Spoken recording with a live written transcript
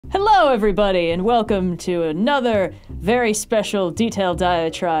Hello, everybody, and welcome to another very special detailed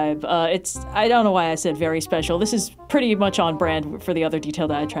diatribe. I don't know why I said very special. This is pretty much on brand for the other detailed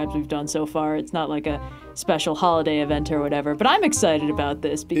diatribes we've done so far. It's not like a special holiday event or whatever, but I'm excited about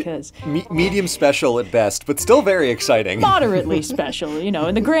this because... medium special at best, but still very exciting. Moderately special, you know,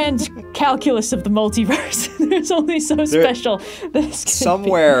 in the grand calculus of the multiverse. There's only so special this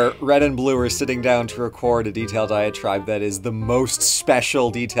somewhere, Red and Blue are sitting down to record a detailed diatribe that is the most special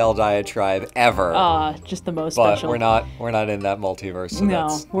detailed diatribe ever. Just the most but special. We're not in that multiverse. So no,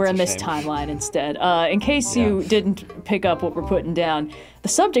 that's we're in this shame. timeline instead. In case you didn't pick up what we're putting down, the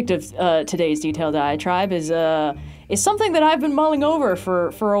subject of today's detailed diatribe is something that I've been mulling over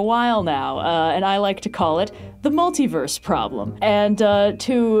for a while now, and I like to call it the Multiverse Problem. And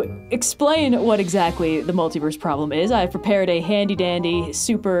to explain what exactly the Multiverse Problem is, I've prepared a handy-dandy,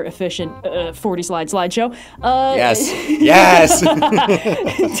 super efficient 40-slide slideshow. Yes!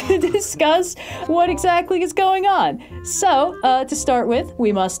 To discuss what exactly is going on. So, to start with,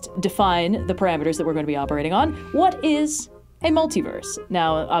 we must define the parameters that we're going to be operating on. What is a multiverse?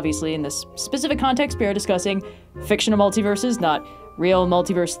 Now, obviously, in this specific context, we are discussing fictional multiverses, not real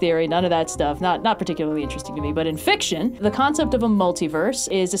multiverse theory, none of that stuff, not particularly interesting to me. But in fiction, the concept of a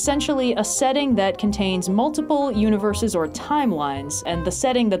multiverse is essentially a setting that contains multiple universes or timelines, and the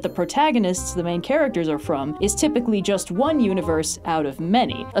setting that the protagonists, the main characters, are from is typically just one universe out of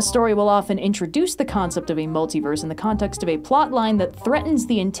many. A story will often introduce the concept of a multiverse in the context of a plotline that threatens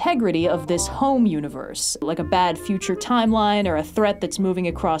the integrity of this home universe, like a bad future timeline, or a threat that's moving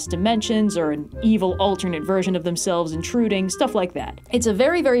across dimensions, or an evil alternate version of themselves intruding, stuff like that. It's a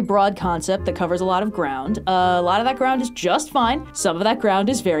very, very broad concept that covers a lot of ground. A lot of that ground is just fine. Some of that ground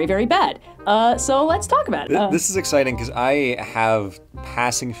is very, very bad. So let's talk about it. This is exciting because I have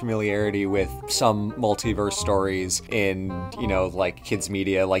passing familiarity with some multiverse stories in, you know, like kids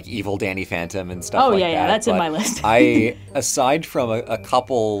media, like Evil Danny Phantom and stuff like that. Oh, yeah, that's in my list. Aside from a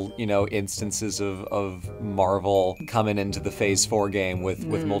couple, you know, instances of Marvel coming into the Phase 4 game with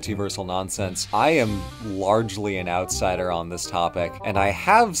multiversal nonsense, I am largely an outsider on this topic, and I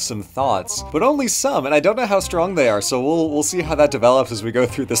have some thoughts, but only some, and I don't know how strong they are, so we'll see how that develops as we go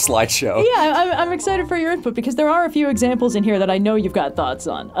through the slideshow. Yeah, I'm excited for your input because there are a few examples in here that I know you've got thoughts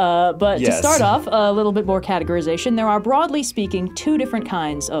on. But yes. To start off, a little bit more categorization. There are, broadly speaking, two different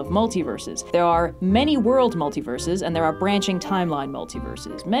kinds of multiverses. There are many world multiverses, and there are branching timeline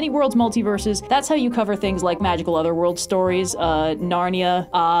multiverses. Many worlds multiverses, that's how you cover things like magical otherworld stories, Narnia,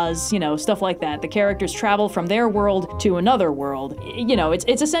 Oz, you know, stuff like that. The characters travel from their world to another world. You know,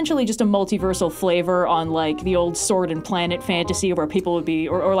 it's essentially just a multiversal flavor on like the old Sword and Planet fantasy where people would be,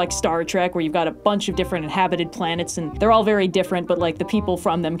 or like Star Trek, where you've got a bunch of different inhabited planets and they're all very different, but like the people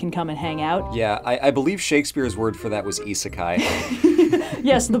from them can come and hang out. Yeah, I believe Shakespeare's word for that was isekai.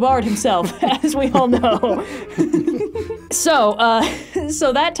 Yes, the bard himself, as we all know. So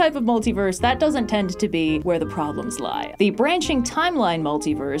that type of multiverse, that doesn't tend to be where the problems lie. The branching timeline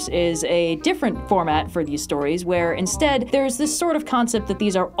multiverse is a different format for these stories, where instead there's this sort of concept that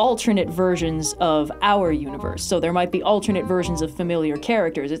these are alternate versions of our universe. So there might be alternate versions of familiar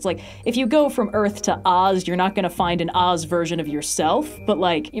characters. It's like, if you go from Earth to Oz, you're not gonna find an Oz version of yourself, but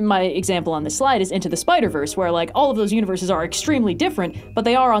like, my example on this slide is Into the Spider-Verse, where like, all of those universes are extremely different, but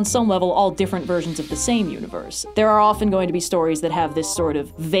they are on some level all different versions of the same universe. There are often going to be stories that have this sort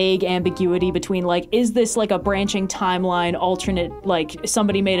of vague ambiguity between like, is this like a branching timeline, alternate, like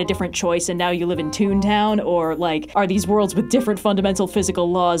somebody made a different choice and now you live in Toontown, or like, are these worlds with different fundamental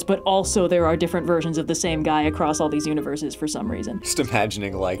physical laws, but also there are different versions of the same guy across all these universes for some reason. Just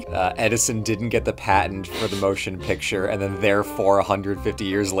imagining like Edison didn't get the patent for the motion picture, and then therefore 150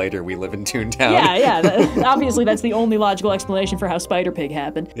 years later we live in Toontown. Yeah, obviously that's the only logical explanation for how Spider-Pig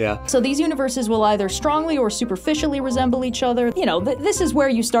happened. Yeah. So these universes will either strongly or superficially resemble each other. You know, this is where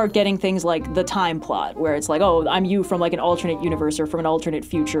you start getting things like the time plot, where it's like, oh, I'm you from like an alternate universe or from an alternate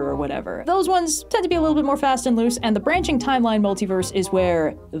future or whatever. Those ones tend to be a little bit more fast and loose, and the branching timeline multiverse is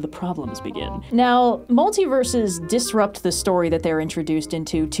where the problems begin. Now, multiverses disrupt the story that they're introduced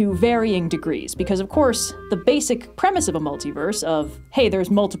into to varying degrees, because of course, the basic premise of a multiverse of, hey, there's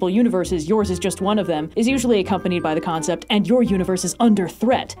multiple universes, yours is just one of them, is usually accompanied by the concept, and your universe is under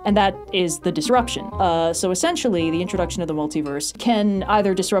threat, and that is the disruption. So essentially, the introduction of the multiverse can can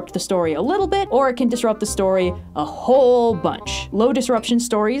either disrupt the story a little bit, or it can disrupt the story a whole bunch. Low disruption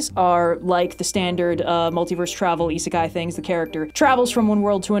stories are like the standard multiverse travel isekai things. The character travels from one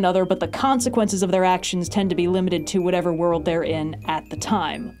world to another, but the consequences of their actions tend to be limited to whatever world they're in at the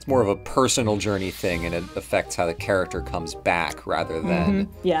time. It's more of a personal journey thing, and it affects how the character comes back rather than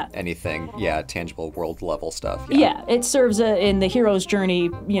anything, tangible world level stuff. Yeah, it serves in the hero's journey,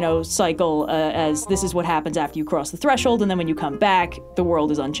 cycle as this is what happens after you cross the threshold, and then when you come back, the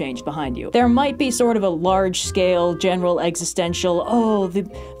world is unchanged behind you. There might be sort of a large-scale, general, existential, the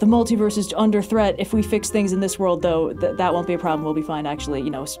multiverse is under threat. If we fix things in this world, though, that won't be a problem. We'll be fine,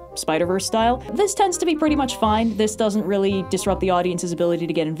 actually, Spider-Verse style. This tends to be pretty much fine. This doesn't really disrupt the audience's ability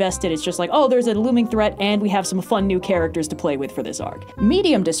to get invested. It's just like, there's a looming threat, and we have some fun new characters to play with for this arc.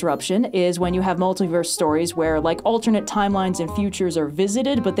 Medium disruption is when you have multiverse stories where, like, alternate timelines and futures are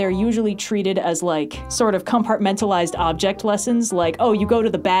visited, but they're usually treated as, like, sort of compartmentalized object lessons. Like, you go to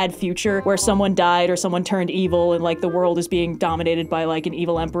the bad future where someone died or someone turned evil, and, like, the world is being dominated by, like, an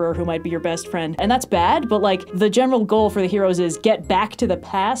evil emperor who might be your best friend. And that's bad, but, like, the general goal for the heroes is get back to the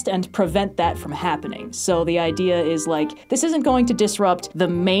past and prevent that from happening. So the idea is, like, this isn't going to disrupt the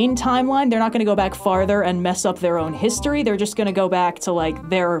main timeline. They're not going to go back farther and mess up their own history. They're just going to go back to, like,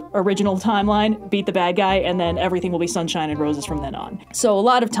 their original timeline, beat the bad guy, and then everything will be sunshine and roses from then on. So a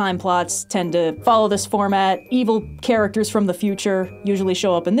lot of time plots tend to follow this format. Evil characters from the future usually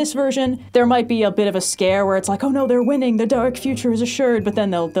show up in this version. There might be a bit of a scare where it's like, oh no, they're winning, the dark future is assured, but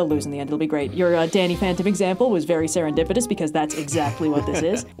then they'll lose in the end. It'll be great. Your Danny Phantom example was very serendipitous because that's exactly what this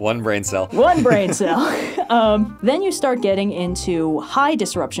is. One brain cell. One brain cell. Then you start getting into high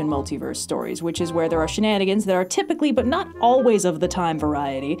disruption multiverse stories, which is where there are shenanigans that are typically, but not always of the time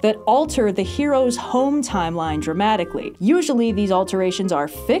variety, that alter the hero's home timeline dramatically. Usually these alterations are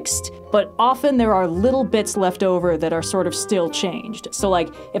fixed, but often there are little bits left over that are sort of still changed. So, like,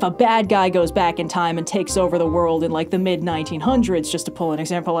 if a bad guy goes back in time and takes over the world in, like, the mid-1900s, just to pull an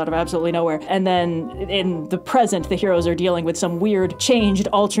example out of absolutely nowhere, and then in the present, the heroes are dealing with some weird, changed,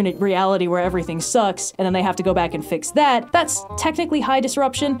 alternate reality where everything sucks, and then they have to go back and fix that, that's technically high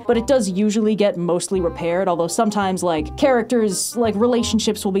disruption, but it does usually get mostly repaired, although sometimes, like, characters, like,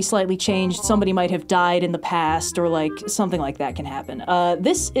 relationships will be slightly changed, somebody might have died in the past, or, like, something like that can happen.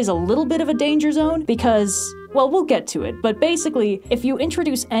 This is a little bit of a danger zone because, well, we'll get to it, but basically, if you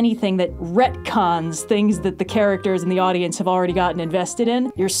introduce anything that retcons things that the characters and the audience have already gotten invested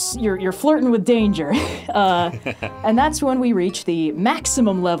in, you're flirting with danger. And that's when we reach the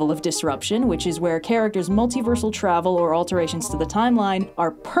maximum level of disruption, which is where characters' multiversal travel or alterations to the timeline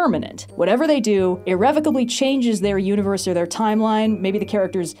are permanent. Whatever they do irrevocably changes their universe or their timeline. Maybe the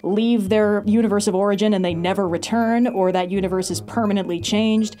characters leave their universe of origin and they never return, or that universe is permanently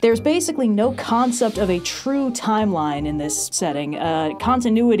changed. There's basically no concept of a true timeline in this setting.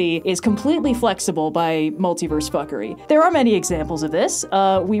 Continuity is completely flexible by multiverse fuckery. There are many examples of this.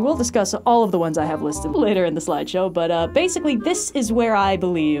 We will discuss all of the ones I have listed later in the slideshow, but basically this is where I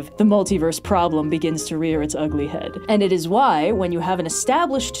believe the multiverse problem begins to rear its ugly head. And it is why, when you have an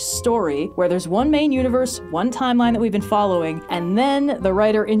established story where there's one main universe, one timeline that we've been following, and then the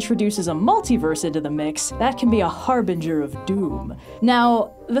writer introduces a multiverse into the mix, that can be a harbinger of doom.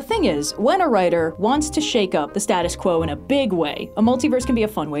 Now, the thing is, when a writer wants to shake up the status quo in a big way, a multiverse can be a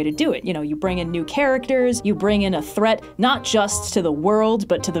fun way to do it. You know, you bring in new characters, you bring in a threat not just to the world,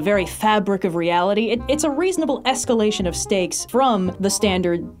 but to the very fabric of reality. It's a reasonable escalation of stakes from the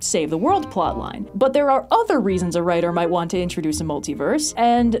standard save the world plotline. But there are other reasons a writer might want to introduce a multiverse,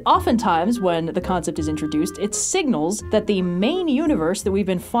 and oftentimes when the concept is introduced, it signals that the main universe that we've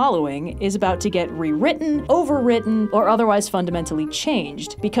been following is about to get rewritten, overwritten, or otherwise fundamentally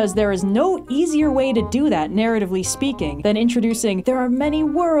changed. Because there is no easier way to do that, narratively speaking, than introducing there are many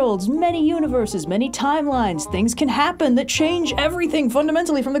worlds, many universes, many timelines, things can happen that change everything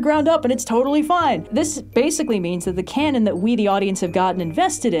fundamentally from the ground up, and it's totally fine. This basically means that the canon that we, the audience, have gotten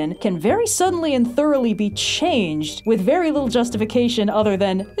invested in can very suddenly and thoroughly be changed with very little justification other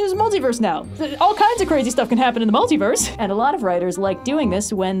than, there's a multiverse now. All kinds of crazy stuff can happen in the multiverse. And a lot of writers like doing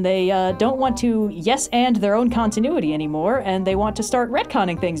this when they don't want to yes-and their own continuity anymore, and they want to start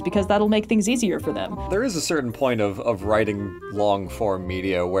retconning things because that'll make things easier for them. There is a certain point of writing long-form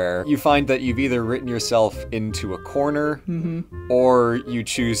media where you find that you've either written yourself into a corner or you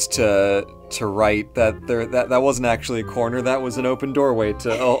choose to to write that that wasn't actually a corner, that was an open doorway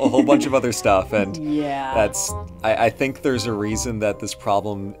to a whole bunch of other stuff. And yeah, I think there's a reason that this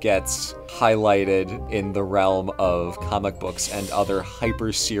problem gets highlighted in the realm of comic books and other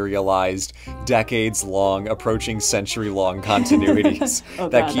hyper-serialized, decades-long, approaching century-long continuities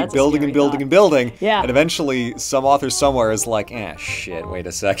that keep building and building and building. Yeah. And eventually, some author somewhere is like, shit, wait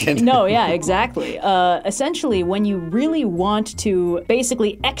a second. No, yeah, exactly. Essentially, when you really want to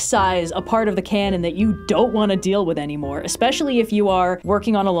basically excise a part of the canon that you don't want to deal with anymore, especially if you are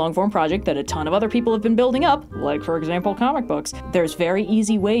working on a long-form project that a ton of other people have been building up, like, for example, comic books, there's very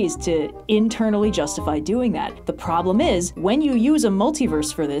easy ways to internally justify doing that. The problem is, when you use a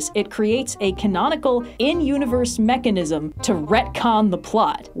multiverse for this, it creates a canonical in-universe mechanism to retcon the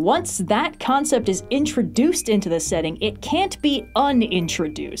plot. Once that concept is introduced into the setting, it can't be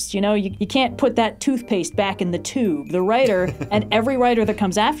unintroduced. You know, you can't put that toothpaste back in the tube. The writer, and every writer that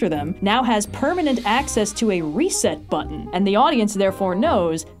comes after them, now has permanent access to a reset button, and the audience therefore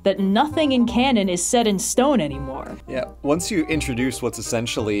knows that nothing in canon is set in stone anymore. Yeah, once you introduce what's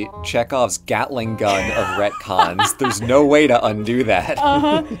essentially Chekhov's Gatling gun of retcons, there's no way to undo that.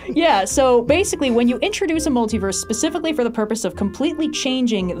 Yeah, so basically when you introduce a multiverse specifically for the purpose of completely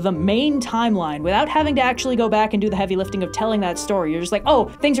changing the main timeline without having to actually go back and do the heavy lifting of telling that story, you're just like, oh,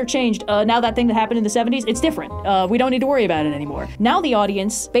 things are changed. Now that thing that happened in the 70s, it's different. We don't need to worry about it anymore. Now the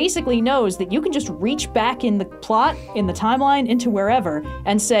audience basically knows that you can just reach back in the plot, in the timeline, into wherever,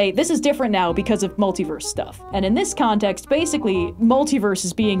 and say, this is different now because of multiverse stuff. And in this context, basically, multiverse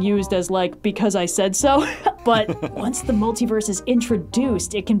is being used as like, because I said so. But once the multiverse is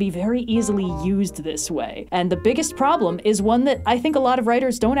introduced, it can be very easily used this way. And the biggest problem is one that I think a lot of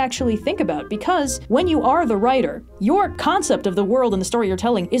writers don't actually think about, because when you are the writer, your concept of the world and the story you're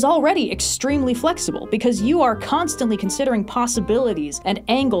telling is already extremely flexible, because you are constantly considering possibilities and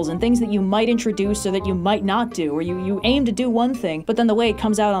angles and things that you might introduce or that you might not do, or you aim to do one thing, but then the way it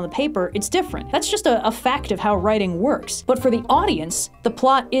comes out on the paper, it's different. That's just a fact of how writing works. But for the audience, the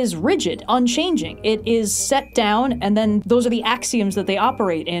plot is rigid, unchanging. It is set down, and then those are the axioms that they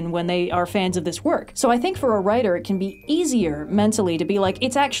operate in when they are fans of this work. So I think for a writer, it can be easier mentally to be like,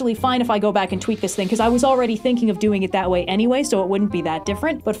 it's actually fine if I go back and tweak this thing, because I was already thinking of doing it that way anyway, so it wouldn't be that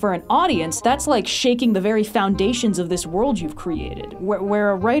different. But for an audience, that's like shaking the very foundations of this world you've created.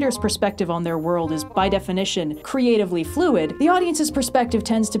 Where a writer's perspective on their world is, by definition, creatively fluid, the audience's perspective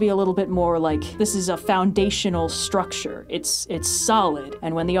tends to be a little bit more like, this is a foundational structure. It's solid.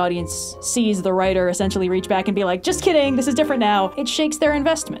 And when the audience sees the writer essentially reach back and be like, just kidding, this is different now, it shakes their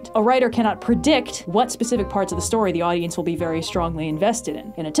investment. A writer cannot predict what specific parts of the story the audience will be very strongly invested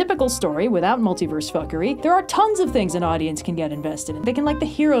in. In a typical story, without multiverse fuckery, there are tons of things an audience can get invested in. They can like the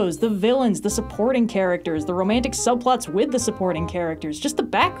heroes, the villains, the supporting characters, the romantic subplots with the supporting characters, just the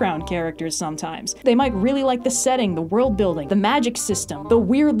background characters sometimes. They might really like the setting, the world building, the magic system, the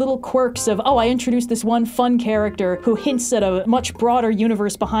weird little quirks of, oh, I introduced this one fun character who hints at a much broader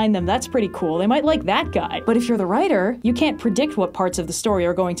universe behind them. That's pretty cool. They might like that guy. But if you're the writer, you can't predict what parts of the story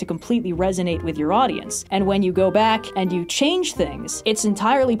are going to completely resonate with your audience. And when you go back and you change things, it's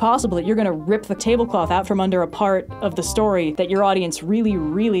entirely possible that you're going to rip the tablecloth out from under a part of the story that your audience really,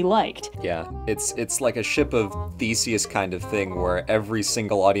 really liked. Yeah, it's like a ship of Theseus kind of thing, where every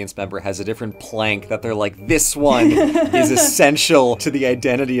single audience member has a different plank that they're like, this one is essential to the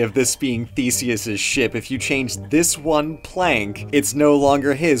identity of this being Theseus's ship. If you change this one plank, it's no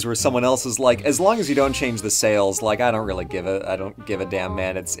longer his, where someone else is like, as long as you don't change the sails, like, I don't give a damn,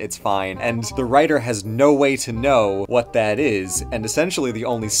 man, it's fine. And the writer has no way to know what that is, and essentially the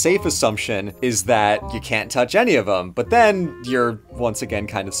only safe assumption is that you can't touch any of them, but then you're once again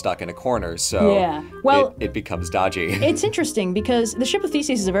kind of stuck in a corner, so yeah. Well, it becomes dodgy. It's interesting because the Ship of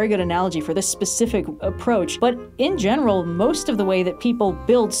Theseus is a very good analogy for this specific approach, but in general, most of the way that people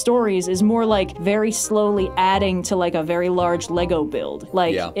build stories is more like very slowly adding to like a very large Lego build.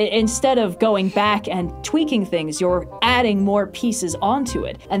 Like, instead of going back and tweaking things, you're adding more pieces onto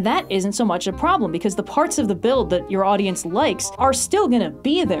it. And that isn't so much a problem, because the parts of the build that your audience likes are still gonna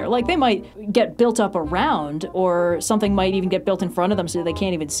be there. Like, they might get built up around, or something might even get built in front of them so they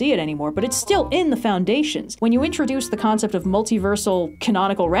can't even see it anymore, but it's still in the foundations. When you introduce the concept of multiversal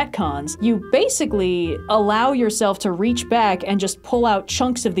canonical retcons, you basically allow yourself to reach back and just pull out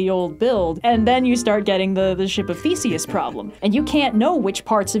chunks of the old build, and then you start getting the Ship of Theseus problem. And you can't know which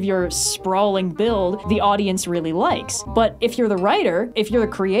parts of your sprawling build the audience really likes. But if you're the writer, if you're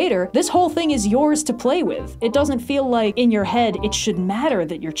the creator, this whole thing is yours to play with. It doesn't feel like in your head it should matter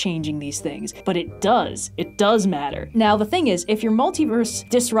that you're changing these things, but it does. It does matter. Now, the thing is, if your multiverse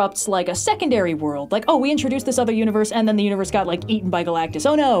disrupts like a secondary world, like, oh, we introduced this other universe and then the universe got like eaten by Galactus.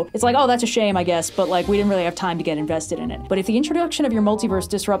 Oh no. It's like, oh, that's a shame, I guess, but like we didn't really have time to get invested in it. But if the introduction of your multiverse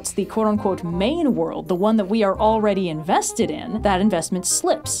disrupts the quote-unquote main world, the one that we are already invested in, that investment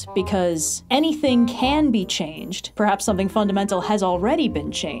slips because anything can be changed. Perhaps something fundamental has already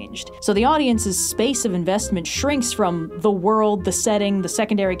been changed. So the audience's space of investment shrinks from the world, the setting, the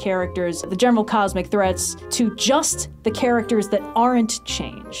secondary characters, the general cosmic threats, to just the characters that aren't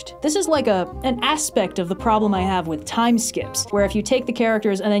changed. This is like an aspect of the problem I have with time skips, where if you take the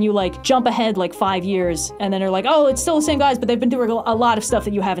characters and then you like jump ahead like 5 years and then they're like, oh, it's still the same guys, but they've been doing a lot of stuff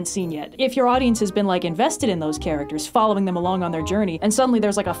that you haven't seen yet. If your audience has been like invested in those characters, following them along on their journey, and suddenly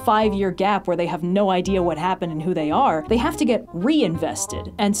there's like a 5-year gap where they have no idea what happened and who they are, they have to get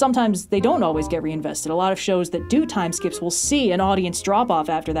reinvested. And sometimes they don't always get reinvested. A lot of shows that do time skips will see an audience drop off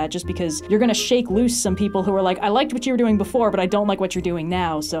after that just because you're gonna shake loose some people who are like, I liked what you were doing before, but I don't like what you're doing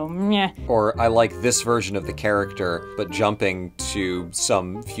now, so meh. Or I like this version of the character, but jumping to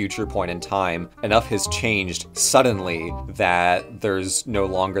some future point in time, enough has changed suddenly that there's no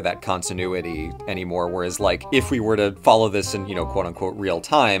longer that continuity anymore. Whereas like, if we were to follow this in, you know, quote unquote real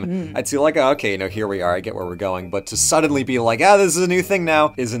time, I'd see like, oh, okay, you know, here we are, I get where we're going. But to suddenly be like, ah, this is a new thing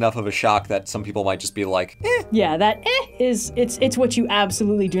now, is enough of a shock that some people might just be like, eh. Yeah, that is, it's what you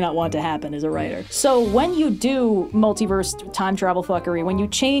absolutely do not want to happen as a writer. So when you do multiverse time travel fuckery, when you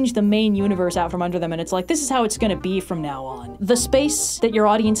change the main universe out from under them and it's like, this is how it's gonna be from now on, the space that your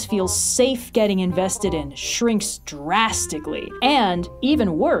audience feels safe getting invested in shrinks drastically. And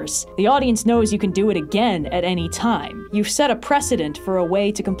even worse, the audience knows you can do it again at any time. You've set a precedent for a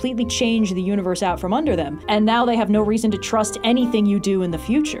way to completely change the universe out from under them, and now they have no reason to trust anything you do in the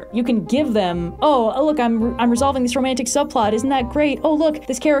future. You can give them, oh, look, I'm resolving this romantic subplot, isn't that great? Oh, look,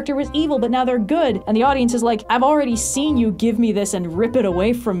 this character was evil, but now they're good. And the audience is like, I've already seen you give me this and rip it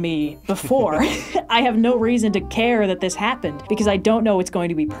away from me before. I have no reason to care that this happened because I don't know it's going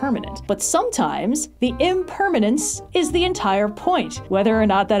to be permanent. But sometimes the impermanence is the entire point, whether or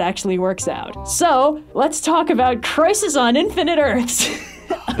not that actually works out. So let's talk about Crisis on Infinite Earths.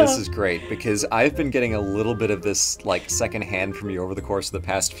 This is great because I've been getting a little bit of this like secondhand from you over the course of the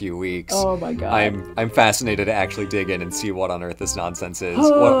past few weeks. Oh my god. I'm fascinated to actually dig in and see what on earth this nonsense is.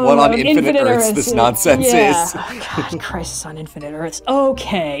 What on Infinite Earths this nonsense is. Oh god, Crisis on Infinite Earths.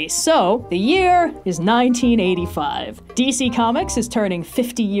 Okay, so the year is 1985. DC Comics is turning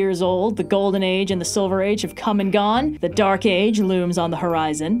 50 years old. The Golden Age and the Silver Age have come and gone. The Dark Age looms on the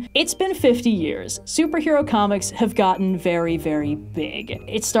horizon. It's been 50 years. Superhero comics have gotten very, very big.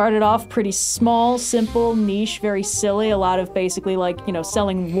 It started off pretty small, simple, niche, very silly. A lot of basically like, you know,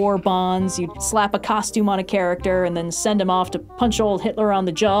 selling war bonds. You'd slap a costume on a character and then send him off to punch old Hitler on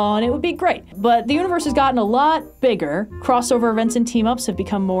the jaw and it would be great. But the universe has gotten a lot bigger. Crossover events and team-ups have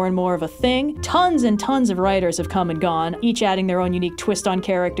become more and more of a thing. Tons and tons of writers have come and gone, each adding their own unique twist on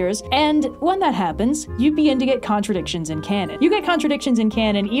characters. And when that happens, you begin to get contradictions in canon. You get contradictions in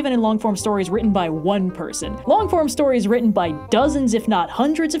canon even in long-form stories written by one person. Long-form stories written by dozens, if not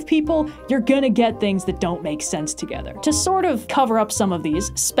hundreds of people, you're gonna get things that don't make sense together. To sort of cover up some of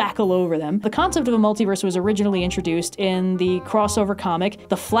these, spackle over them, the concept of a multiverse was originally introduced in the crossover comic,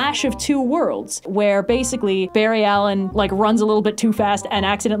 The Flash of Two Worlds, where basically Barry Allen like runs a little bit too fast and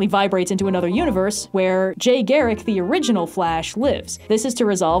accidentally vibrates into another universe where Jay Garrick, the original Flash, lives. This is to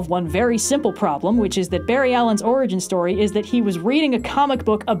resolve one very simple problem, which is that Barry Allen's origin story is that he was reading a comic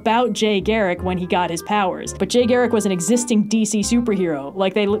book about Jay Garrick when he got his powers. But Jay Garrick was an existing DC superhero.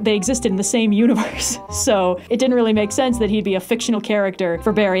 Like they existed in the same universe. So it didn't really make sense that he'd be a fictional character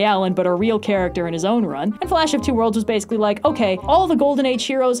for Barry Allen, but a real character in his own run. And Flash of Two Worlds was basically like, okay, all the Golden Age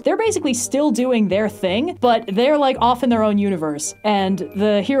heroes, they're basically still doing their thing, but they're like off in their own universe. And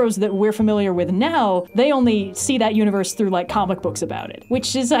the heroes that we're familiar with now, they only see that universe through like comic books about it,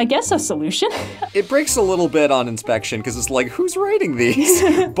 which is, I guess, a solution. It breaks a little bit on inspection because it's like, who's writing these?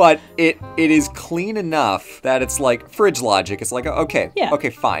 But it is clean enough that it's like fridge logic. It's like, okay, yeah. Okay,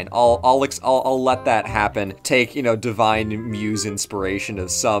 fine. I'll let that happen. Take, you know, divine muse inspiration of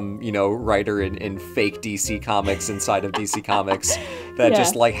some, you know, writer in fake DC comics inside of DC Comics that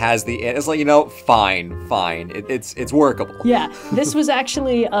just like has the, it's like, you know, fine. It's workable. Yeah, this was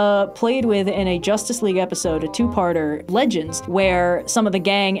actually played with in a Justice League episode, a two-parter, Legends, where some of the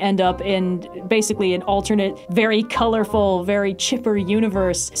gang end up in basically an alternate, very colorful, very chipper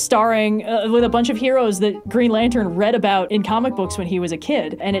universe, starring with a bunch of heroes that Green Lantern read about in comic books when he was a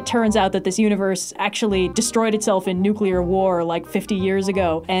kid. And it turns out that this universe actually destroyed itself in nuclear war like 50 years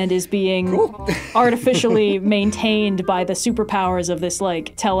ago and is being artificially maintained by the superpowers of this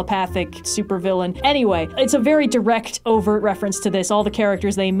like telepathic supervillain. Anyway, it's a very direct, overt reference to this. All the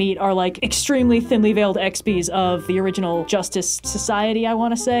characters they meet are like extremely thinly veiled XPs of the original Justice Society, I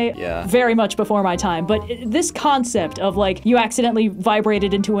want to say. Yeah. Very much before my time. But this concept of like you accidentally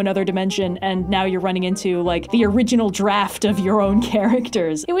vibrated into another dimension and now you're running into like the original draft of your own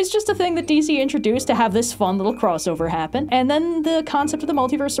characters. It was just a thing that DC introduced to have this fun little crossover happen. And then the concept of the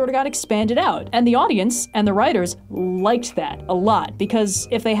multiverse sort of got expanded out. And the audience and the writers liked that a lot because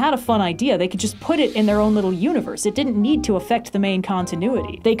if they had a fun idea, they could just put it in their own little universe. It didn't need to affect the main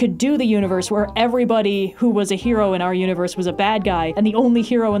continuity. They could do the universe where everybody who was a hero in our universe was a bad guy and the only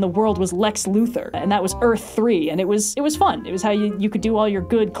hero in the world was Lex Luthor. And that was Earth 3. And it was fun. It was how you could do all your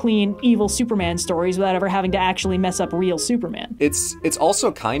good, clean, evil Superman stories without ever having to actually mess up real Superman. It's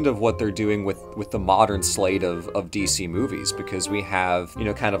also kind of what they're doing with the modern slate of DC movies, because we have, you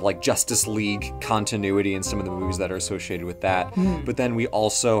know, kind of like Justice League continuity in some of the movies that are associated with that. But then we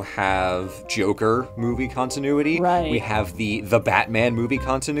also have Joker movie continuity. Right. We have the Batman movie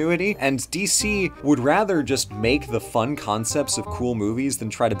continuity. And DC would rather just make the fun concepts of cool movies than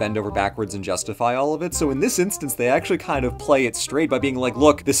try to bend over backwards and justify all of it. So in this instance, they actually kind of play it straight by being like,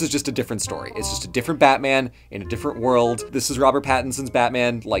 look, this is just a different story. It's just a different Batman in a different world. This is Robert Pattinson's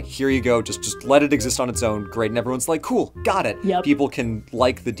Batman. Like, here you go. Just let it exist on its own. Great. And everyone's like, cool, got it. Yep. People can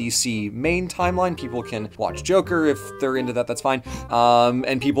like the DC main timeline. People can watch Joker if they're into that, that's fine.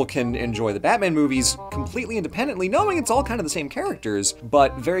 And people can enjoy the Batman movies completely independently, knowing it's all kind of the same characters,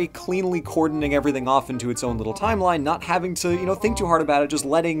 but very cleanly cordoning everything off into its own little timeline, not having to, you know, think too hard about it, just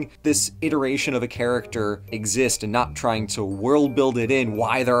letting this iteration of a character exist and not trying to world build it in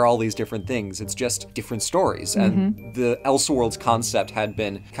why there are all these different things. It's just different stories. And the Elseworlds concept had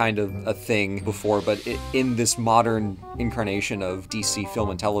been kind of a thing before, but in this modern incarnation of DC film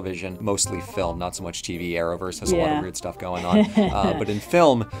and television, mostly film, not so much TV. Arrowverse has a lot of weird stuff going on. But in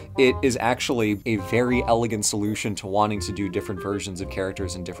film, it is actually a very elegant solution to wanting to do different versions of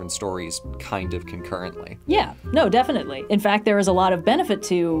characters and different stories kind of concurrently. Yeah, no, definitely. In fact, there is a lot of benefit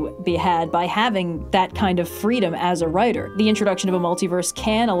to be had by having that kind of freedom as a writer. The introduction of a multiverse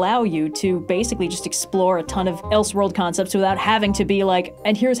can allow you to basically just explore a ton of Elseworld concepts without having to be like,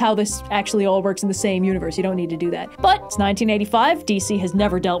 and here's how this actually all works in the same universe. You don't need to do that. But it's 1985, DC has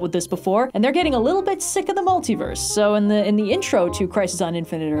never dealt with this before, and they're getting a little bit sick of the multiverse. So in the intro to Crisis on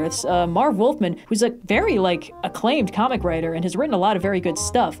Infinite Earths, Marv Wolfman, who's a very acclaimed comic writer and has written a lot of very good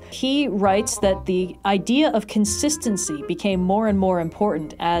stuff, he writes that the idea of consistency became more and more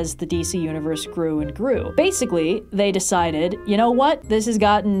important as the DC universe grew and grew. Basically, they decided, you know what? This has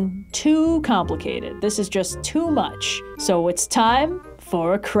gotten too complicated. This is just too much. So it's time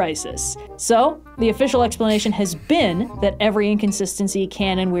for a crisis. So, the official explanation has been that every inconsistency,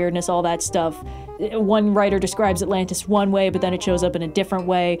 canon, weirdness, all that stuff, one writer describes Atlantis one way, but then it shows up in a different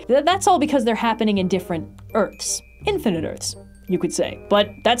way. That's all because they're happening in different Earths. Infinite Earths, you could say. But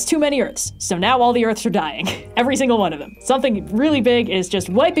that's too many Earths, so now all the Earths are dying. Every single one of them. Something really big is just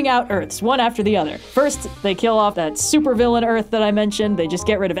wiping out Earths, one after the other. First, they kill off that supervillain Earth that I mentioned. They just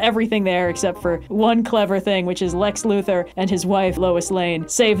get rid of everything there except for one clever thing, which is Lex Luthor and his wife, Lois Lane,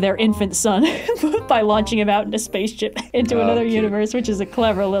 save their infant son by launching him out in a spaceship into another universe, which is a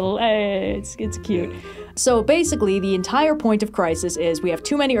clever little, hey, it's cute. So basically, the entire point of Crisis is we have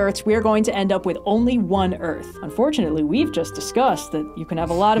too many Earths, we are going to end up with only one Earth. Unfortunately, we've just discussed that you can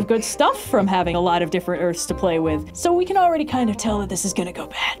have a lot of good stuff from having a lot of different Earths to play with, so we can already kind of tell that this is gonna go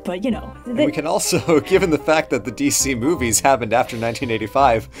bad, but you know. We can also, given the fact that the DC movies happened after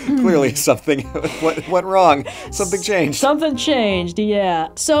 1985, clearly something went wrong. Something changed. Something changed, yeah.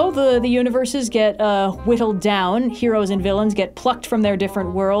 So the universes get whittled down, heroes and villains get plucked from their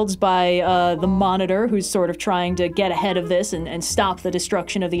different worlds by the Monitor, who's sort of trying to get ahead of this and stop the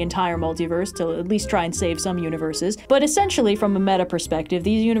destruction of the entire multiverse, to at least try and save some universes. But essentially, from a meta perspective,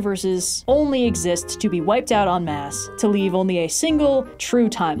 these universes only exist to be wiped out en masse, to leave only a single true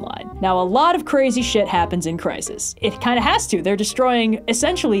timeline. Now, a lot of crazy shit happens in Crisis. It kind of has to. They're destroying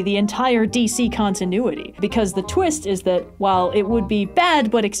essentially the entire DC continuity, because the twist is that while it would be bad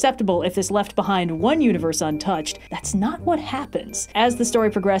but acceptable if this left behind one universe untouched, that's not what happens. As the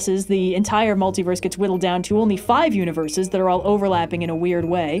story progresses, the entire multiverse gets whittled down to only 5 universes that are all overlapping in a weird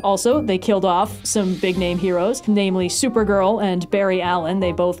way. Also, they killed off some big name heroes, namely Supergirl and Barry Allen.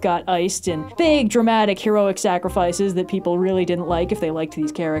 They both got iced in big, dramatic, heroic sacrifices that people really didn't like if they liked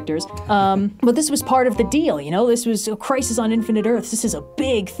these characters. But this was part of the deal, you know? This was a Crisis on Infinite Earths. This is a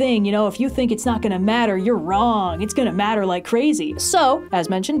big thing, you know? If you think it's not gonna matter, you're wrong. It's gonna matter like crazy. So, as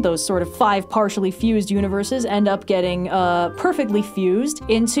mentioned, those sort of 5 partially fused universes end up getting perfectly fused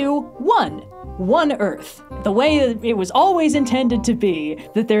into one. one Earth, the way that it was always intended to be,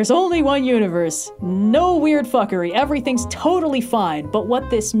 that there's only one universe, no weird fuckery, everything's totally fine. But what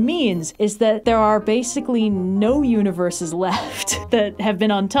this means is that there are basically no universes left that have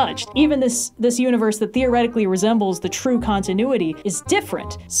been untouched. Even this universe that theoretically resembles the true continuity is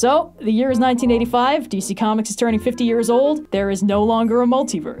different. So, the year is 1985, DC Comics is turning 50 years old, there is no longer a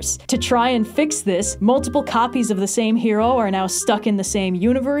multiverse. To try and fix this, multiple copies of the same hero are now stuck in the same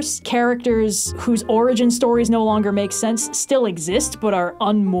universe. Characters whose origin stories no longer make sense still exist, but are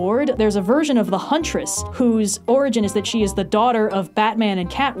unmoored. There's a version of the Huntress, whose origin is that she is the daughter of Batman and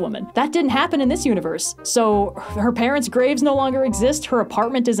Catwoman. That didn't happen in this universe. So her parents' graves no longer exist, her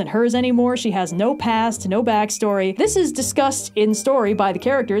apartment isn't hers anymore, she has no past, no backstory. This is discussed in story by the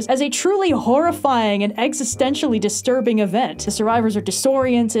characters as a truly horrifying and existentially disturbing event. The survivors are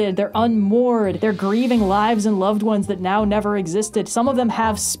disoriented, they're unmoored, they're grieving lives and loved ones that now never existed. Some of them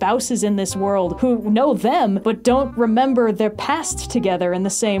have spouses in this world who know them, but don't remember their past together in the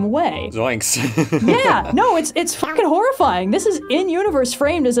same way. Zoinks. Yeah, no, it's fucking horrifying. This is in-universe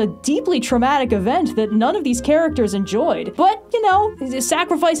framed as a deeply traumatic event that none of these characters enjoyed. But, you know,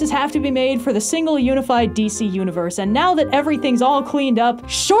 sacrifices have to be made for the single unified DC universe, and now that everything's all cleaned up,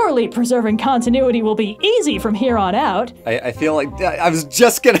 surely preserving continuity will be easy from here on out. I feel like I was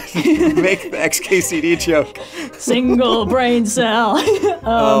just gonna make the XKCD joke. Single brain cell.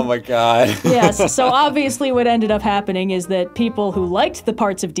 Oh my god. Yes, so obviously what ended up happening is that people who liked the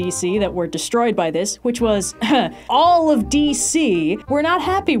parts of DC that were destroyed by this, which was all of DC, were not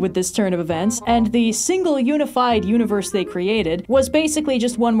happy with this turn of events, and the single unified universe they created was basically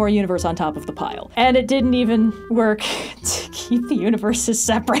just one more universe on top of the pile. And it didn't even work to keep the universes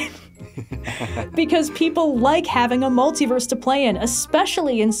separate. Because people like having a multiverse to play in,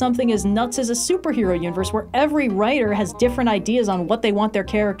 especially in something as nuts as a superhero universe where every writer has different ideas on what they want their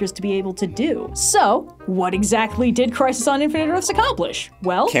characters to be able to do. So, what exactly did Crisis on Infinite Earths accomplish?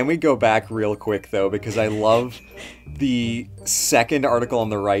 Well... Can we go back real quick, though, because I love the second article on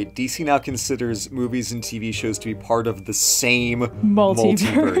the right. DC now considers movies and TV shows to be part of the same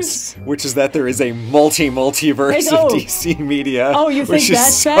multiverse, which is that there is a multiverse of DC media. Oh, you think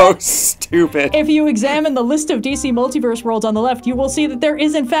that's so stupid. If you examine the list of DC multiverse worlds on the left, you will see that there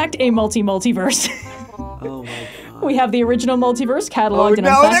is in fact a multiverse. Oh my god. We have the original multiverse cataloged and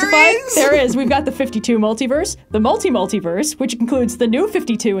unclassified. There is. We've got the 52 multiverse, the multiverse, which includes the new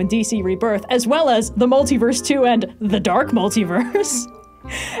 52 in DC Rebirth, as well as the Multiverse 2 and the Dark Multiverse.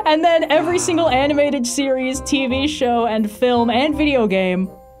 And then every single animated series, TV show, and film, and video game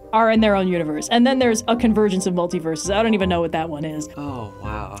are in their own universe. And then there's a convergence of multiverses. I don't even know what that one is. Oh,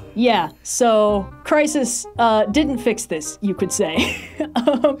 wow. Yeah, so Crisis didn't fix this, you could say.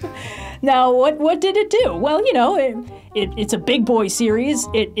 Now, what did it do? Well, you know, it's a big boy series.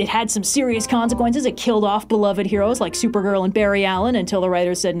 It had some serious consequences. It killed off beloved heroes like Supergirl and Barry Allen until the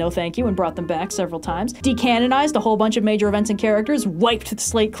writers said no thank you and brought them back several times. Decanonized a whole bunch of major events and characters, wiped the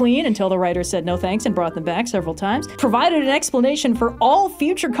slate clean until the writers said no thanks and brought them back several times. Provided an explanation for all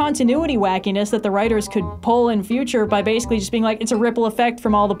future continuity wackiness that the writers could pull in future by basically just being like, it's a ripple effect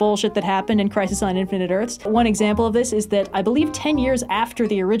from all the bullshit that happened in Crisis on Infinite Earths. One example of this is that I believe 10 years after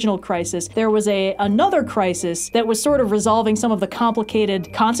the original Crisis, there was another Crisis that was sort of resolving some of the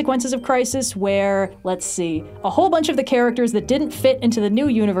complicated consequences of Crisis where, let's see, a whole bunch of the characters that didn't fit into the new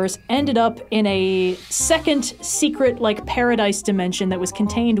universe ended up in a second secret, like, paradise dimension that was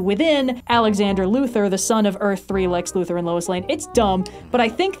contained within Alexander Luthor, the son of Earth 3, Lex Luthor, and Lois Lane. It's dumb, but I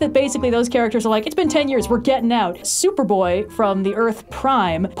think that basically those characters are like, it's been 10 years, we're getting out. Superboy from the Earth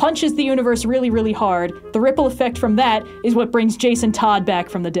Prime punches the universe really, really hard. The ripple effect from that is what brings Jason Todd back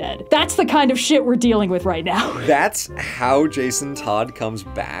from the dead. That's the kind of shit we're dealing with right now. That's how Jason Todd comes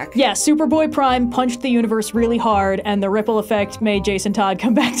back? Yeah, Superboy Prime punched the universe really hard, and the ripple effect made Jason Todd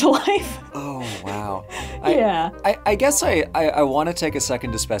come back to life. Oh, wow. Yeah. I guess I want to take a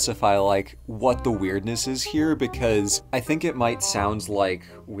second to specify, like, what the weirdness is here, because I think it might sound like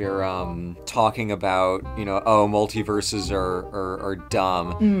we're talking about, you know, oh, multiverses are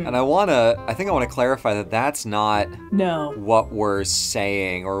dumb. And I think I want to clarify that that's not what we're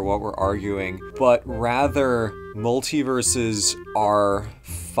saying or what we're arguing, but rather multiverses are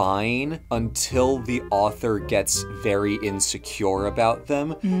fine until the author gets very insecure about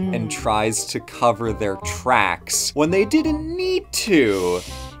them and tries to cover their tracks when they didn't need to.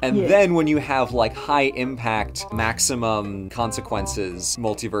 And then when you have like high impact, maximum consequences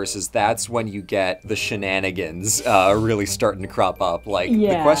multiverses, that's when you get the shenanigans really starting to crop up. Like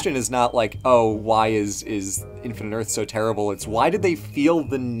the question is not like, oh, why is Infinite Earth so terrible? It's why did they feel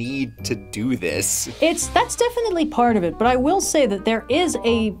the need to do this? That's definitely part of it, but I will say that there is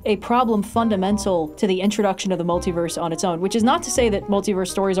a problem fundamental to the introduction of the multiverse on its own, which is not to say that multiverse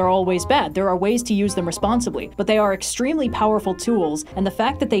stories are always bad. There are ways to use them responsibly, but they are extremely powerful tools, and the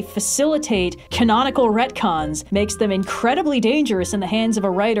fact that they facilitate canonical retcons makes them incredibly dangerous in the hands of a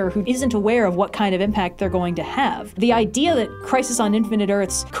writer who isn't aware of what kind of impact they're going to have. The idea that Crisis on Infinite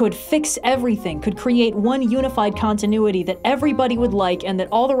Earths could fix everything, could create one unified continuity that everybody would like and that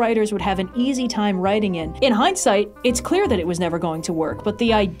all the writers would have an easy time writing in hindsight, it's clear that it was never going to work, but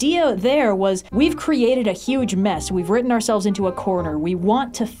the idea there was, we've created a huge mess, we've written ourselves into a corner, we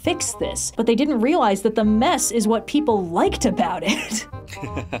want to fix this, but they didn't realize that the mess is what people liked about it.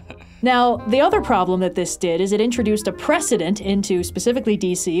 Now, the other problem that this did is it introduced a precedent into specifically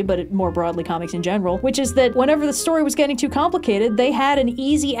DC, but more broadly comics in general, which is that whenever the story was getting too complicated, they had an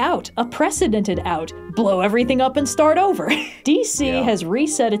easy out, a precedented out. Blow everything up and start over. DC has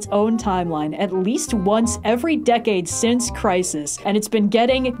reset its own timeline at least once every decade since Crisis, and it's been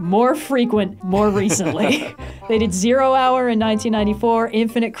getting more frequent more recently. They did Zero Hour in 1994,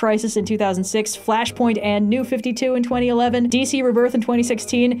 Infinite Crisis in 2006, Flashpoint and New 52 in 2011, DC Rebirth in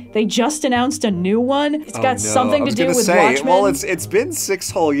 2016. They just announced a new one. It's got something to do with Watchmen. Well, it's been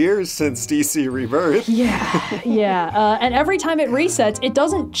 6 whole years since DC Rebirth. And every time it resets, it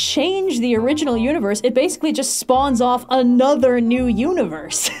doesn't change the original universe. It basically just spawns off another new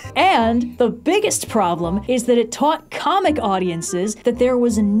universe. And the biggest problem is that it taught comic audiences that there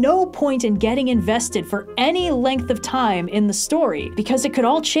was no point in getting invested for any length of time in the story, because it could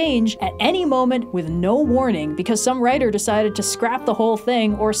all change at any moment with no warning, because some writer decided to scrap the whole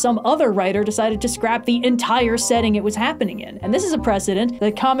thing, or some other writer decided to scrap the entire setting it was happening in. And this is a precedent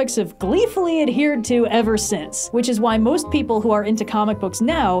that comics have gleefully adhered to ever since, which is why most people who are into comic books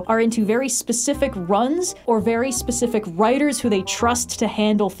now are into very specific runs or very specific writers who they trust to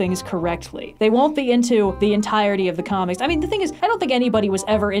handle things correctly. They won't be into the entirety of the comics. I mean, the thing is, I don't think anybody was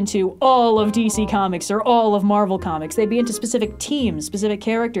ever into all of DC Comics or all of Marvel Comics. They'd be into specific teams, specific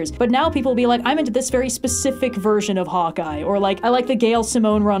characters. But now people will be like, I'm into this very specific version of Hawkeye, or like, I like the Gail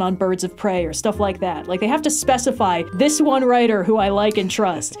Simone run on Birds of Prey, or stuff like that. Like, they have to specify this one writer who I like and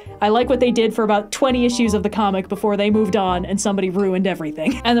trust. I like what they did for about 20 issues of the comic before they moved on and somebody ruined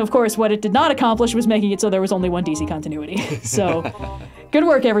everything. And of course, what it did not accomplish was making it so there was only one DC continuity. So, good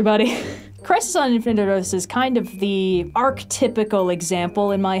work, everybody. Crisis on Infinite Earths is kind of the archetypical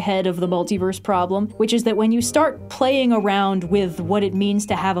example in my head of the multiverse problem, which is that when you start playing around with what it means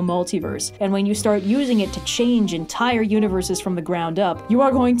to have a multiverse, and when you start using it to change entire universes from the ground up, you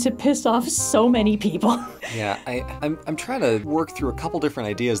are going to piss off so many people. Yeah, I'm trying to work through a couple different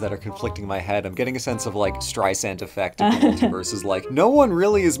ideas that are conflicting in my head. I'm getting a sense of like Streisand effect of the multiverse is like, no one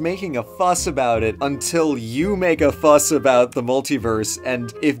really is making a fuss about it until you make a fuss about the multiverse,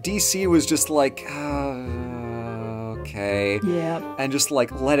 and if DC was just like, okay, and just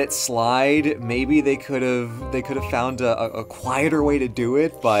like let it slide, maybe they could have found a quieter way to do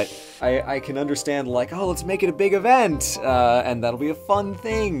it, but I can understand like, oh, let's make it a big event, and that'll be a fun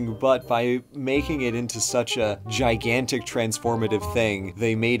thing, but by making it into such a gigantic transformative thing,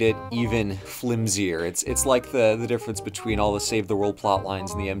 they made it even flimsier. It's like the difference between all the Save the World plot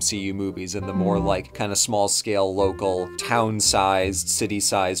lines in the MCU movies and the more like kind of small scale, local, town-sized,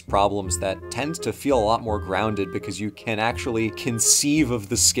 city-sized problems that tend to feel a lot more grounded because you can actually conceive of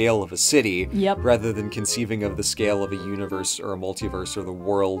the scale of a city rather than conceiving of the scale of a universe or a multiverse or the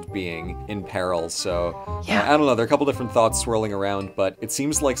world being in peril. So I don't know, there are a couple different thoughts swirling around, but it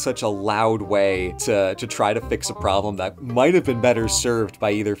seems like such a loud way to try to fix a problem that might have been better served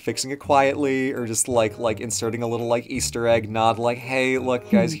by either fixing it quietly or just like inserting a little like Easter egg nod like, hey, look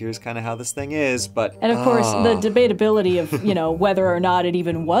guys, here's kind of how this thing is. But and of course the debatability of, you know, whether or not it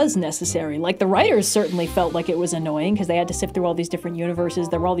even was necessary. Like, the writers certainly felt like it was annoying because they had to sift through all these different universes.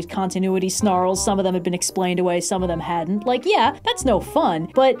 There were all these continuity snarls. Some of them had been explained away, some of them hadn't. Like, yeah, that's no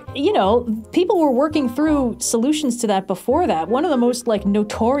fun. But, you know, people were working through solutions to that before that. One of the most, like,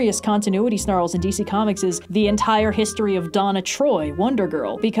 notorious continuity snarls in DC Comics is the entire history of Donna Troy, Wonder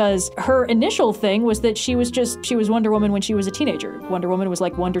Girl, because her initial thing was that she was Wonder Woman when she was a teenager. Wonder Woman was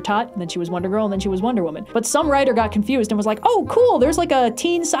like Wonder Tot, and then she was Wonder Girl, and then she was Wonder Woman. But some writer got confused and was like, oh, cool, there's like a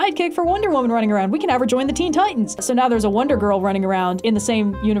teen sidekick for Wonder Woman running around. We can have her join the Teen Titans. So now there's a Wonder Girl running around in the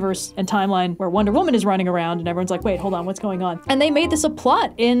same universe and timeline where Wonder Woman is running around, and everyone's like, wait, hold on, what's going on? And they made this a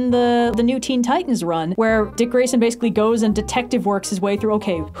plot in the new Teen Titans run, where Dick Grayson basically goes and detective works his way through,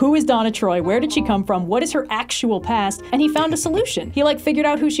 okay, who is Donna Troy? Where did she come from? What is her actual past? And he found a solution. He like figured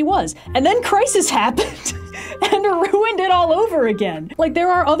out who she was. And then Crisis happened and ruined it all over again. Like,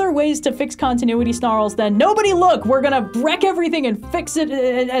 there are other ways to fix continuity snarls than, nobody look, we're gonna wreck everything and fix it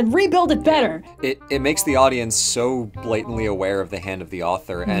and rebuild it better. It makes the audience so blatantly aware of the hand of the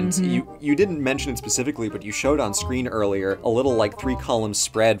author, and you didn't mention it specifically, but you showed on screen earlier a little like 3-column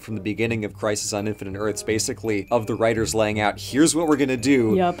spread from the beginning of Crisis on Infinite Earths, basically of the writers laying out, here's what we're gonna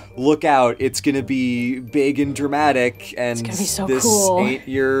do. Yep. Look out, it's gonna be big and dramatic, and it's gonna be so this cool. ain't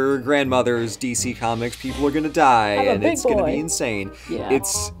your grandmother's DC Comics, people are gonna die, and it's gonna be insane. Yeah.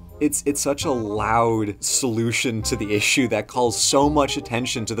 It's such a loud solution to the issue that calls so much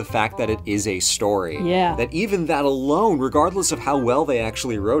attention to the fact that it is a story. Yeah. That even that alone, regardless of how well they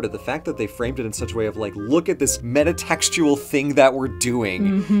actually wrote it, the fact that they framed it in such a way of like, look at this metatextual thing that we're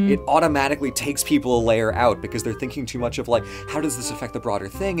doing, it automatically takes people a layer out because they're thinking too much of like, how does this affect the broader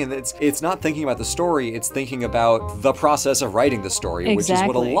thing? And it's not thinking about the story, it's thinking about the process of writing the story, which is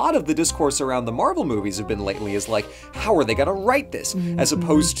what a lot of the discourse around the Marvel movies have been lately, is like, how are they gonna write this? As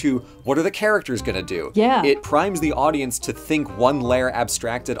opposed to, what are the characters gonna do? Yeah. It primes the audience to think one layer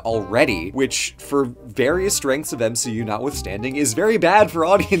abstracted already, which, for various strengths of MCU notwithstanding, is very bad for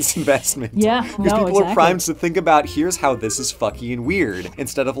audience investment. Yeah, because people are primed to think about, here's how this is fucky and weird,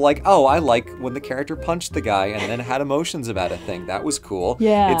 instead of like, oh, I like when the character punched the guy and then had emotions about a thing. That was cool.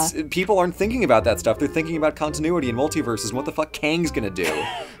 Yeah. People aren't thinking about that stuff. They're thinking about continuity and multiverses and what the fuck Kang's gonna do.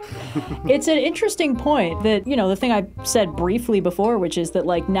 It's an interesting point that, you know, the thing I said briefly before, which is that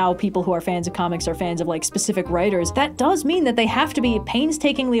like now people who are fans of comics are fans of like specific writers. That does mean that they have to be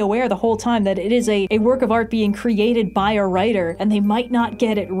painstakingly aware the whole time that it is a work of art being created by a writer, and they might not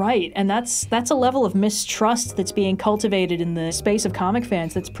get it right. And that's a level of mistrust that's being cultivated in the space of comic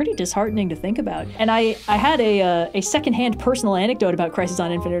fans that's pretty disheartening to think about. And I had a secondhand personal anecdote about Crisis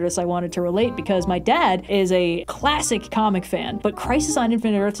on Infinite Earths I wanted to relate, because my dad is a classic comic fan, but Crisis on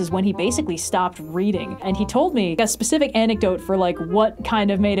Infinite Earths is when he basically stopped reading. And he told me a specific anecdote for like what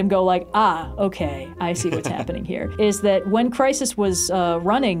kind of made him go like, ah, okay, I see what's happening here, is that when Crisis was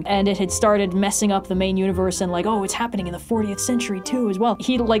running and it had started messing up the main universe and like, oh, it's happening in the 40th century too as well,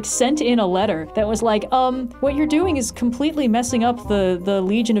 he like sent in a letter that was like, what you're doing is completely messing up the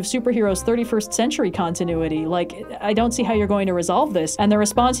Legion of Superheroes 31st century continuity. Like, I don't see how you're going to resolve this. And the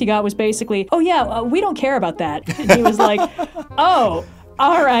response he got was basically, oh yeah, we don't care about that. And he was like, oh,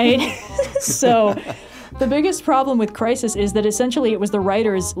 all right. So the biggest problem with Crisis is that essentially it was the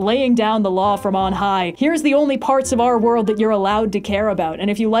writers laying down the law from on high. Here's the only parts of our world that you're allowed to care about, and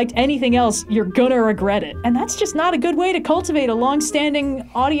if you liked anything else, you're gonna regret it. And that's just not a good way to cultivate a long-standing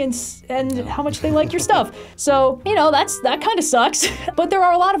audience and how much they like your stuff. So, you know, that kind of sucks. But there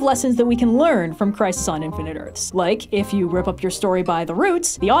are a lot of lessons that we can learn from Crisis on Infinite Earths. Like, if you rip up your story by the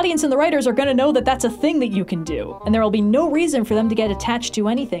roots, the audience and the writers are gonna know that that's a thing that you can do, and there will be no reason for them to get attached to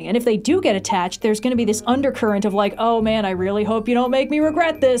anything. And if they do get attached, there's gonna be this undercurrent of like, oh man, I really hope you don't make me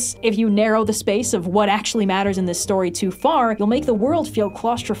regret this. If you narrow the space of what actually matters in this story too far, you'll make the world feel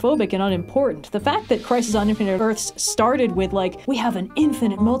claustrophobic and unimportant. The fact that Crisis on Infinite Earths started with like, we have an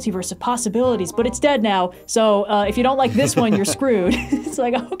infinite multiverse of possibilities, but it's dead now, so if you don't like this one, you're screwed. It's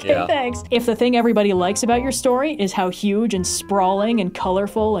like, okay, thanks. If the thing everybody likes about your story is how huge and sprawling and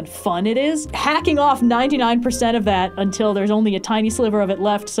colorful and fun it is, hacking off 99% of that until there's only a tiny sliver of it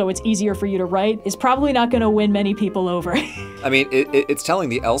left so it's easier for you to write is probably not going to win many people over. I mean, it's telling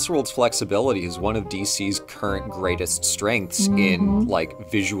the Elseworlds flexibility is one of DC's current greatest strengths in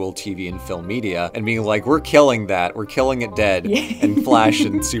like visual TV and film media, and being like, we're killing that, we're killing it dead, and Flash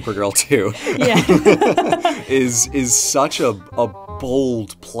and Supergirl too. is such a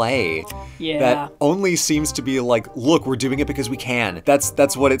bold play that only seems to be like, look, we're doing it because we can.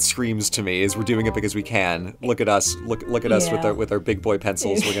 That's what it screams to me, is we're doing it because we can. Look at us, look at us with our big boy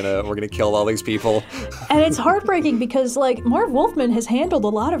pencils. We're gonna kill all these people. And it's heartbreaking because like Marv Wolfman has handled a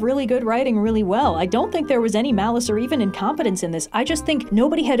lot of really good writing really well. I don't think there was any malice or even incompetence in this. I just think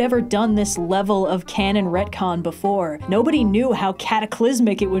nobody had ever done this level of canon retcon before. Nobody knew how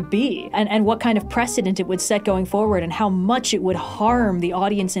cataclysmic it would be and what kind of precedent it would set going forward and how much it would harm the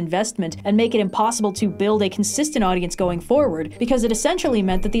audience investment and make it impossible to build a consistent audience going forward, because it essentially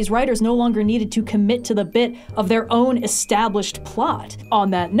meant that these writers no longer needed to commit to the bit of their own established plot. On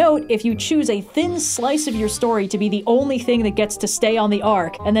that note, if you choose a thin slice of your story to be the only thing that gets to stay on the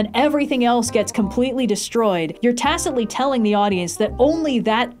arc, and then everything else gets completely destroyed, you're tacitly telling the audience that only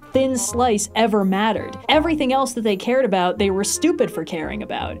that thin slice ever mattered. Everything else that they cared about, they were stupid for caring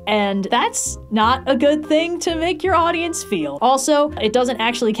about. And that's not a good thing to make your audience feel. Also, it doesn't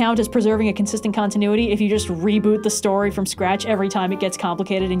actually count as preserving a consistent continuity if you just reboot the story from scratch every time it gets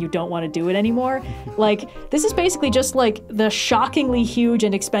complicated and you don't want to do it anymore. Like, this is basically just like the shockingly huge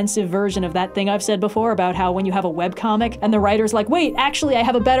and expensive version of that thing I've said before about how when you have a webcomic and the writer's like, wait, actually I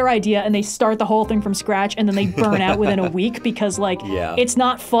have a better idea, and they start the whole thing from scratch and then they burn out within a week because it's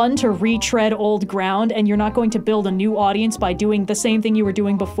not fun to retread old ground, and you're not going to build a new audience by doing the same thing you were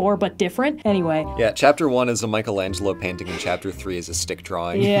doing before but different. Anyway. Yeah, chapter 1 is a Michelangelo painting and chapter 3 is a stick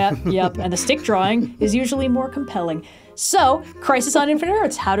drawing. Yeah, yep, and the stick drawing is usually more compelling. So, Crisis on Infinite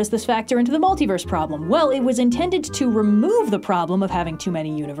Earths, how does this factor into the multiverse problem? Well, it was intended to remove the problem of having too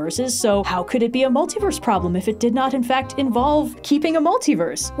many universes, so how could it be a multiverse problem if it did not in fact involve keeping a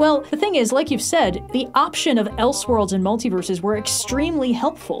multiverse? Well, the thing is, like you've said, the option of Elseworlds and multiverses were extremely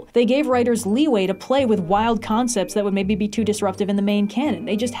helpful. They gave writers leeway to play with wild concepts that would maybe be too disruptive in the main canon.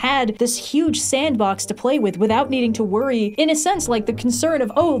 They just had this huge sandbox to play with without needing to worry, in a sense, like the concern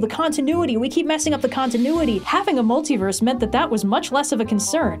of, oh, the continuity, we keep messing up the continuity. Having a multiverse meant that was much less of a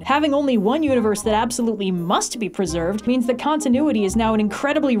concern. Having only one universe that absolutely must be preserved means that continuity is now an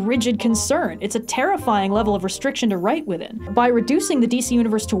incredibly rigid concern. It's a terrifying level of restriction to write within. By reducing the DC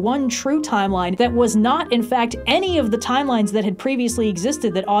universe to one true timeline that was not, in fact, any of the timelines that had previously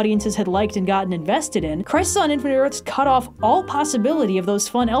existed that audiences had liked and gotten invested in, Crisis on Infinite Earths cut off all possibility of those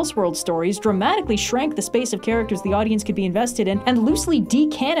fun Elseworld stories, dramatically shrank the space of characters the audience could be invested in, and loosely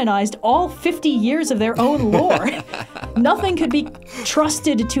decanonized all 50 years of their own lore. Nothing could be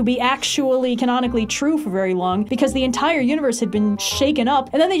trusted to be actually canonically true for very long because the entire universe had been shaken up,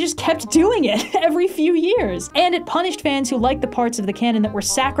 and then they just kept doing it every few years. And it punished fans who liked the parts of the canon that were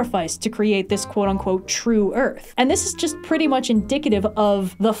sacrificed to create this quote-unquote true Earth. And this is just pretty much indicative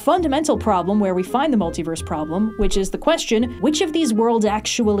of the fundamental problem where we find the multiverse problem, which is the question, which of these worlds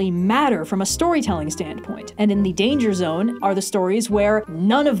actually matter from a storytelling standpoint? And in the danger zone are the stories where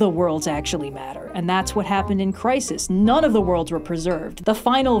none of the worlds actually matter, and that's what happened in Crisis. None of the worlds were preserved. The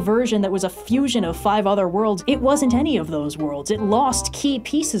final version that was a fusion of 5 other worlds, it wasn't any of those worlds. It lost key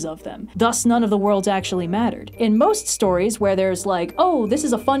pieces of them. Thus, none of the worlds actually mattered. In most stories where there's like, oh, this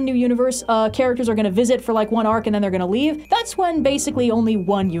is a fun new universe, characters are gonna visit for like one arc and then they're gonna leave, that's when basically only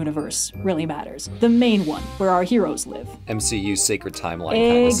one universe really matters. The main one, where our heroes live. MCU sacred timeline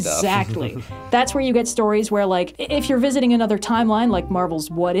kind of stuff. Exactly. That's where you get stories where, like, if you're visiting another timeline, like Marvel's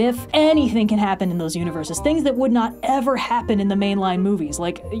What If, anything can happen in those universes. Things that would not ever happen in the mainline movies,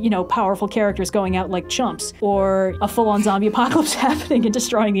 like, you know, powerful characters going out like chumps, or a full-on zombie apocalypse happening and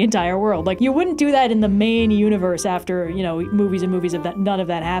destroying the entire world. Like, you wouldn't do that in the main universe after, you know, movies and movies of that, none of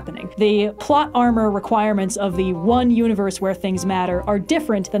that happening. The plot armor requirements of the one universe where things matter are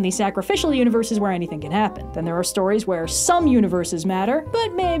different than the sacrificial universes where anything can happen. Then there are stories where some universes matter,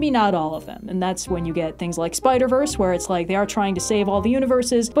 but maybe not all of them. And that's when you get things like Spider-Verse, where it's like they are trying to save all the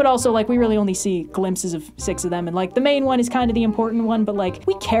universes, but also like we really only see glimpses of 6 of them, and like the main one is kind of the important one, but like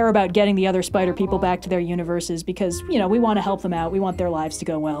we care about getting the other Spider people back to their universes because, you know, we want to help them out. We want their lives to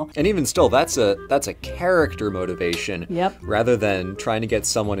go well. And even still, that's a character motivation. Yep. Rather than trying to get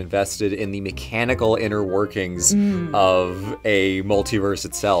someone invested in the mechanical inner workings of a multiverse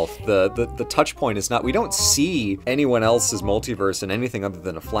itself. The touch point is not, we don't see anyone else's multiverse in anything other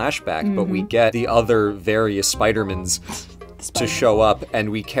than a flashback, but we get the other various Spider-Mans to show up,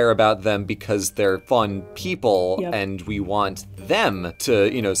 and we care about them because they're fun people, and we want them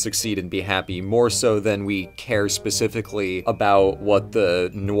to, you know, succeed and be happy, more so than we care specifically about what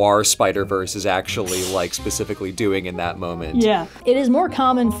the noir Spider-Verse is actually, like, specifically doing in that moment. Yeah. It is more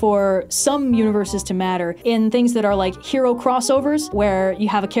common for some universes to matter in things that are like hero crossovers, where you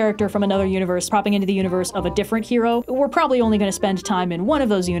have a character from another universe popping into the universe of a different hero. We're probably only going to spend time in one of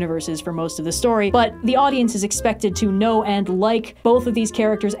those universes for most of the story, but the audience is expected to know and like both of these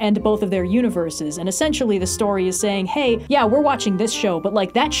characters and both of their universes, and essentially the story is saying, hey, yeah, we're watching this show, but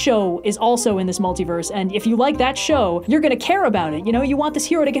like that show is also in this multiverse, and if you like that show, you're gonna care about it, you know? You want this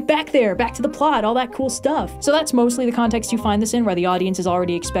hero to get back there, back to the plot, all that cool stuff. So that's mostly the context you find this in, where the audience is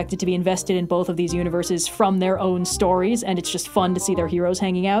already expected to be invested in both of these universes from their own stories, and it's just fun to see their heroes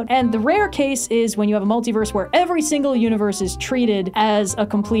hanging out. And the rare case is when you have a multiverse where every single universe is treated as a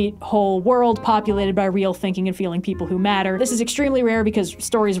complete whole world populated by real thinking and feeling people who matter. This is extremely rare because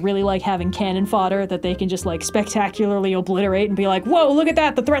stories really like having cannon fodder that they can just like spectacularly obliterate and be like, whoa, look at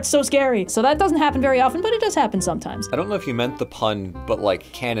that, the threat's so scary. So that doesn't happen very often, but it does happen sometimes. I don't know if you meant the pun, but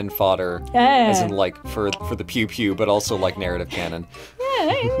like cannon fodder, as in like for the pew pew, but also like narrative canon.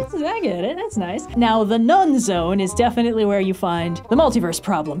 I get it. That's nice. Now, the none zone is definitely where you find the multiverse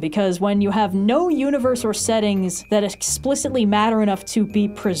problem, because when you have no universe or settings that explicitly matter enough to be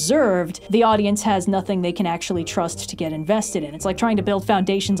preserved, the audience has nothing they can actually trust to get invested in. It's like trying to build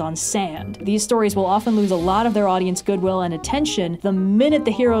foundations on sand. These stories will often lose a lot of their audience goodwill and attention the minute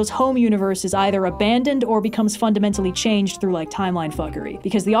the hero's home universe is either abandoned or becomes fundamentally changed through like timeline fuckery,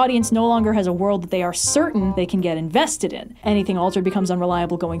 because the audience no longer has a world that they are certain they can get invested in. Anything altered becomes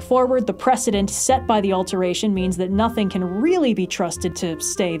unreliable going forward. The precedent set by the alteration means that nothing can really be trusted to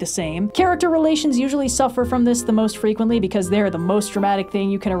stay the same. Character relations usually suffer from this the most frequently because they're the most dramatic thing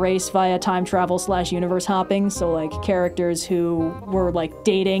you can erase via time travel / universe hopping. So like characters who were like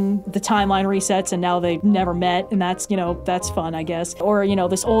dating, the timeline resets and now they never met, and that's, you know, that's fun, I guess. Or, you know,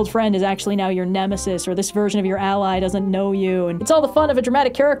 this old friend is actually now your nemesis, or this version of your ally doesn't know you, and it's all the fun of a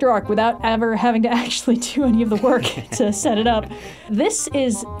dramatic character arc without ever having to actually do any of the work to set it up. This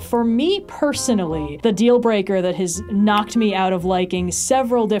is, for me personally, the deal breaker that has knocked me out of liking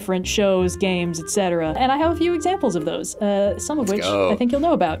several different shows, games, etc. And I have a few examples of those, some of which I think you'll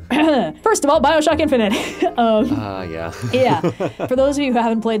know about. First of all, BioShock Infinite. Yeah. Yeah. For those of you who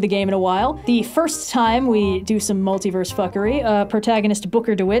haven't played the game in a while, the first time we do some multiverse fuckery, protagonist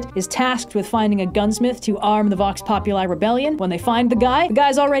Booker DeWitt is tasked with finding a gunsmith to arm the Vox Populi rebellion. When they find the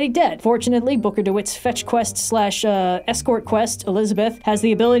guy's already dead. Fortunately, Booker DeWitt's fetch quest / escort quest, Elizabeth, has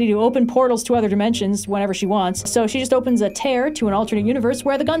the ability to open portals to other dimensions whenever she wants, so she just opens a tear to an alternate universe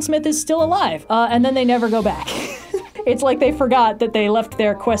where the gunsmith is still alive, and then they never go back. It's like they forgot that they left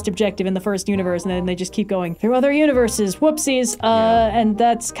their quest objective in the first universe, and then they just keep going through other universes. Whoopsies. And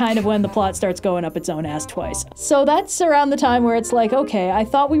that's kind of when the plot starts going up its own ass twice. So that's around the time where it's like, okay, I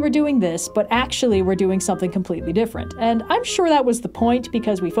thought we were doing this, but actually we're doing something completely different. And I'm sure that was the point,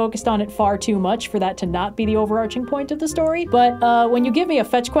 because we focused on it far too much for that to not be the overarching point of the story. But when you give me a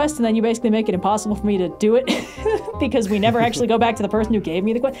fetch quest and then you basically make it impossible for me to do it, because we never actually go back to the person who gave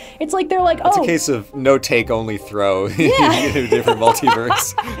me the quest, it's like they're like, oh. It's a case of no take, only throw. Yeah. In a different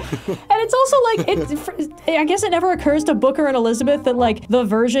multiverse. And it's also like, I guess it never occurs to Booker and Elizabeth that like the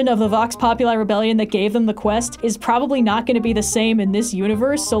version of the Vox Populi rebellion that gave them the quest is probably not going to be the same in this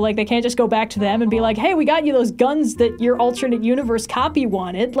universe. So like they can't just go back to them and be like, hey, we got you those guns that your alternate universe copy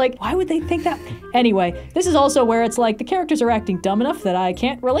wanted. Like, why would they think that? Anyway, this is also where it's like the characters are acting dumb enough that I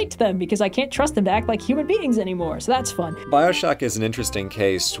can't relate to them because I can't trust them to act like human beings anymore. So that's fun. BioShock is an interesting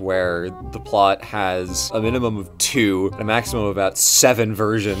case where the plot has a minimum of 2, a maximum of about 7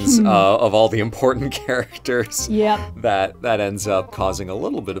 versions of all the important characters. Yep. That ends up causing a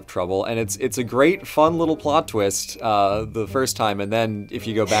little bit of trouble, and it's a great, fun little plot twist the first time, and then if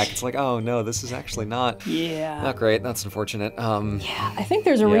you go back, it's like, oh no, this is actually not great. That's unfortunate. Yeah, I think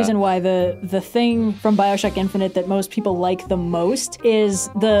there's a reason why the thing from BioShock Infinite that most people like the most is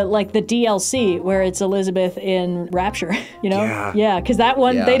the DLC where it's Elizabeth in Rapture. You know? Yeah, because that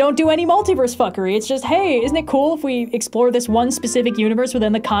one they don't do any multiverse fuckery. It's just, hey, isn't it cool if we explore this one specific universe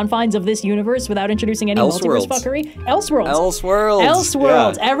within the confines of this universe without introducing any multiverse fuckery? Elseworlds.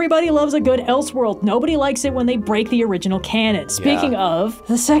 Yeah. Everybody loves a good Elseworld. Nobody likes it when they break the original canon. Speaking of,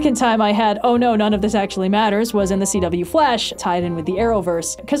 the second time I had, oh no, none of this actually matters, was in the CW Flash, tied in with the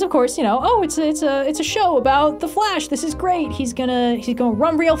Arrowverse. Because of course, you know, oh, it's a show about the Flash. This is great. He's gonna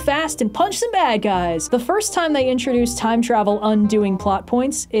run real fast and punch some bad guys. The first time they introduced time travel undoing plot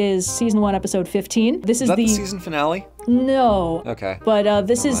points is season 1, episode 15. This is the season finale? No. Okay. But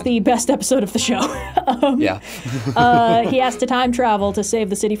this is the best episode of the show. He has to time travel to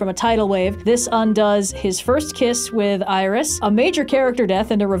save the city from a tidal wave. This undoes his first kiss with Iris, a major character death,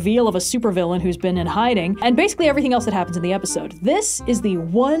 and a reveal of a supervillain who's been in hiding, and basically everything else that happens in the episode. This is the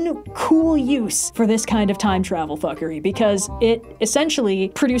one cool use for this kind of time travel fuckery, because it essentially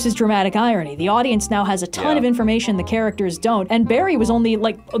produces dramatic irony. The audience now has a ton of information the characters don't, and Barry was only,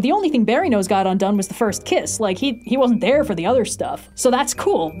 like, the only thing Barry knows got undone was the first kiss. Like, he wasn't there for the other stuff. So that's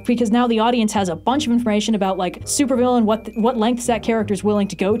cool, because now the audience has a bunch of information about, like, supervillain, what lengths that character's willing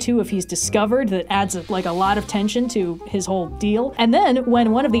to go to if he's discovered, that adds, like, a lot of tension to his whole deal. And then,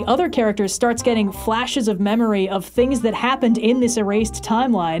 when one of the other characters starts getting flashes of memory of things that happened in this erased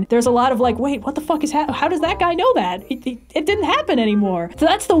timeline, there's a lot of, like, wait, what the fuck is how does that guy know that? It didn't happen anymore. So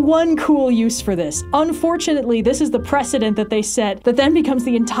that's the one cool use for this. Unfortunately, this is the precedent that they set that then becomes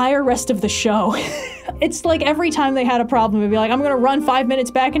the entire rest of the show. It's like every time they had a problem, it'd be like, I'm gonna run 5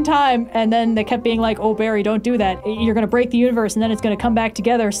 minutes back in time, and then they kept being like, oh, Barry, don't do that. You're gonna break the universe, and then it's gonna come back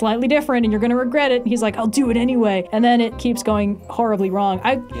together slightly different, and you're gonna regret it. And he's like, I'll do it anyway. And then it keeps going horribly wrong.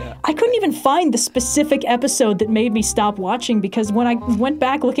 I couldn't even find the specific episode that made me stop watching, because when I went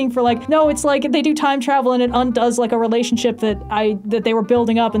back looking for like, no, it's like they do time travel and it undoes like a relationship that they were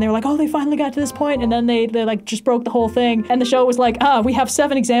building up, and they were like, oh, they finally got to this point, and then they like just broke the whole thing. And the show was like, we have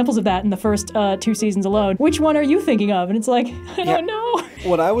 7 examples of that in the first 2 seasons alone. Which one are you thinking of? And it's like, I don't know.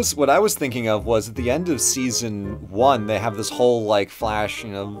 What I was thinking of was at the end of season 1, they have this whole like Flash,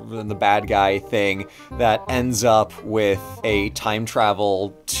 you know, the bad guy thing that ends up with a time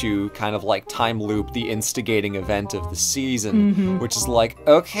travel to kind of like time loop the instigating event of the season, which is like,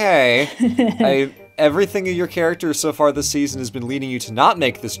 okay, everything of your character so far this season has been leading you to not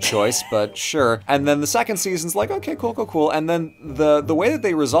make this choice, but sure. And then the second season's like, okay, cool. And then the way that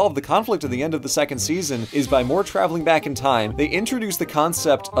they resolve the conflict at the end of the second season is by more traveling back in time. They introduce the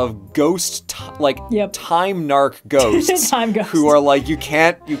concept of ghost, time narc ghosts. Time ghosts. Who are like, you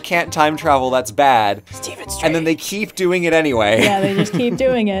can't time travel, that's bad. Stephen Strange. And then they keep doing it anyway. Yeah, they just keep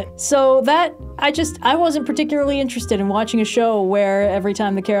doing it. So that, I wasn't particularly interested in watching a show where every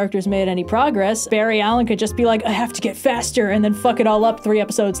time the characters made any progress, Barry Allen could just be like, I have to get faster, and then fuck it all up 3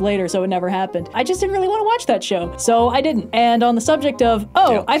 episodes later, so it never happened. I just didn't really want to watch that show, so I didn't. And on the subject of,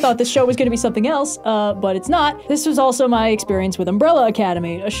 I thought this show was going to be something else, but it's not, this was also my experience with Umbrella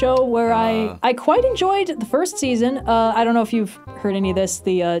Academy, a show where I quite enjoyed the first season. I don't know if you've heard any of this.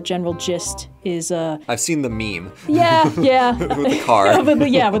 The general gist is I've seen the meme. Yeah. With the car.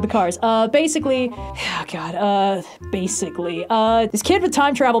 with the cars. Basically, this kid with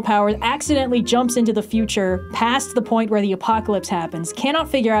time travel powers accidentally jumps into the future past the point where the apocalypse happens, cannot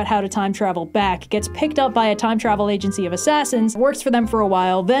figure out how to time travel back, gets picked up by a time travel agency of assassins, works for them for a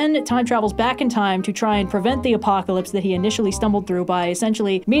while, then time travels back in time to try and prevent the apocalypse that he initially stumbled through by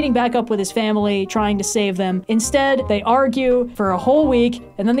essentially meeting back up with his family, trying to save them. Instead, they argue for a whole week,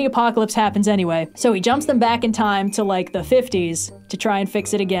 and then the apocalypse happens anyway. So he jumps them back in time to like the 50s to try and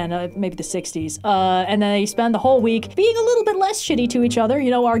fix it again, maybe the 60s. And then they spend the whole week being a little bit less shitty to each other,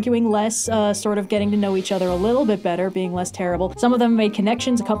 arguing less, sort of getting to know each other a little bit better, being less terrible. Some of them made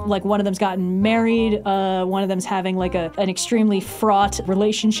connections, like one of them's gotten married, one of them's having like an extremely fraught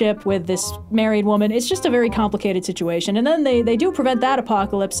relationship with this married woman. It's just a very complicated situation. And then they do prevent that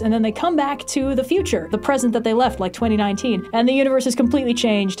apocalypse, and then they come back to the future, the present that they left, like 2019. And the universe has completely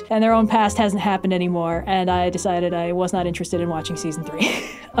changed, and their own past hasn't happened anymore. And I decided I was not interested in watching season 3.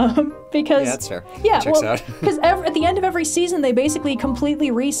 Because yeah, that's fair. Yeah, checks out. Because at the end of every season, they basically completely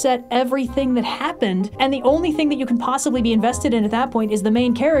reset everything that happened, and the only thing that you can possibly be invested in at that point is the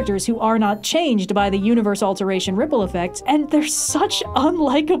main characters, who are not changed by the universe alteration ripple effects, and they're such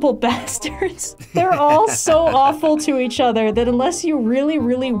unlikable bastards. They're all so awful to each other that unless you really,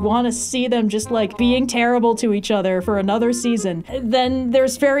 really want to see them just like being terrible to each other for another season, then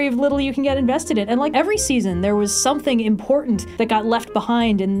there's very little you can get invested in. And like every season, there was something important that got left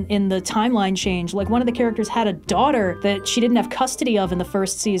behind in the timeline change. Like one of the characters had a daughter that she didn't have custody of in the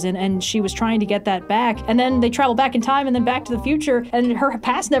first season, and she was trying to get that back. And then they travel back in time and then back to the future, and her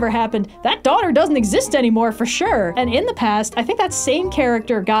past never happened. That daughter doesn't exist anymore for sure. And in the past, I think that same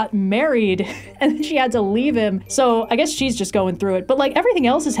character got married and then she had to leave him. So I guess she's just going through it. But like everything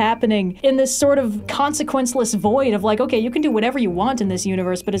else is happening in this sort of consequenceless void of like, okay, you can do whatever you want in this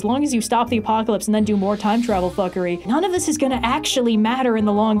universe, but as long as you stop the apocalypse and then do more time travel fuckery, none of this is gonna actually matter in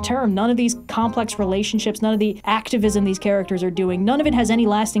the long term. None of these complex relationships, none of the activism these characters are doing, none of it has any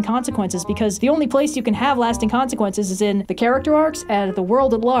lasting consequences, because the only place you can have lasting consequences is in the character arcs and the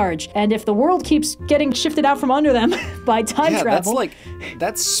world at large. And if the world keeps getting shifted out from under them by time travel...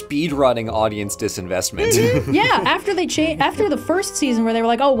 that's speedrunning audience disinvestment. Yeah, after the first season where they were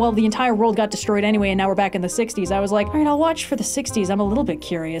like, oh, well, the entire world got destroyed anyway and now we're back in the 60s, I was like, all right, I'll watch for the 60s. I'm a little bit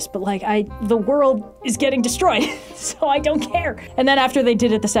curious, but like, the world is getting destroyed, so I don't care. And then after they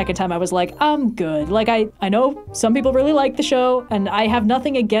did it the second time, I was like, I'm good. Like, I know some people really like the show, and I have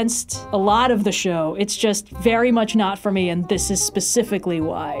nothing against a lot of the show. It's just very much not for me, and this is specifically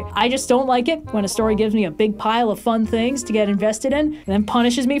why. I just don't like it when a story gives me a big pile of fun things to get invested in, and then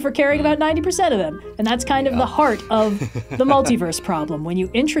punishes me for caring about 90% of them. And that's kind of the heart of the multiverse problem. When you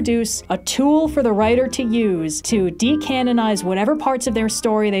introduce a tool for the writer to use to decanonize whatever parts of their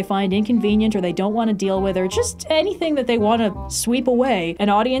story they find inconvenient or they don't want to deal with, or just anything that they want to sweep away, an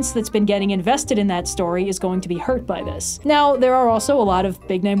audience that's been getting invested in that story is going to be hurt by this. Now, there are also a lot of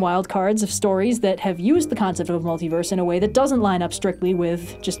big-name wildcards of stories that have used the concept of a multiverse in a way that doesn't line up strictly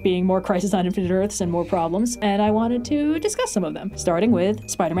with just being more Crisis on Infinite Earths and more problems, and I wanted to discuss some of them, starting with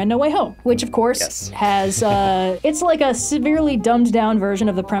Spider-Man No Way Home, which of course has, it's like a severely dumbed-down version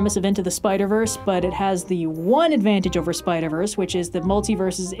of the premise of Into the Spider-Verse, but it has the one advantage over Spider-Verse, which is the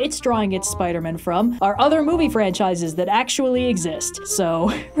multiverses it's drawing its Spider-Man from are other movie franchises that actually exist.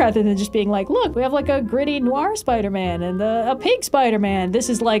 So, rather than just being like, look, we have like a gritty noir Spider-Man and a pig Spider-Man, this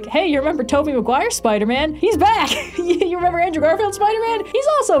is like, hey, you remember Tobey Maguire's Spider-Man? He's back! You remember Andrew Garfield's Spider-Man? He's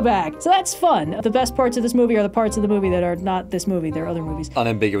also back! So that's fun. The best parts of this movie are the parts of the movie that are not this movie, they're other movies.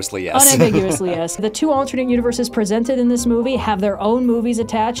 Unambiguously, yes. Unambiguously, yes. The two alternate universes presented in this movie have their own movies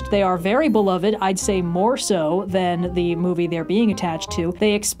attached. They are very beloved, I'd say more so than the movie they're being attached to.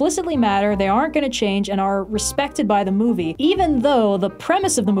 They explicitly matter, they aren't going to change, and are respected by the movie, even though the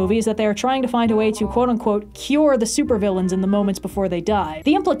premise of the movie is that they are trying to find a way to quote-unquote cure the supervillains in the moments before they die.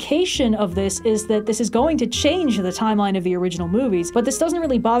 The implication of this is that this is going to change the timeline of the original movies, but this doesn't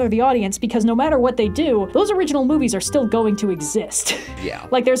really bother the audience because no matter what they do, those original movies are still going to exist. Yeah.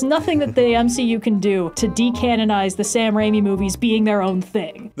 Like, there's nothing that the MCU can do to decanonize the Sam Raimi movies being their own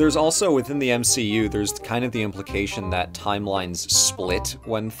thing. There's also, within the MCU, there's kind of the implication that timelines split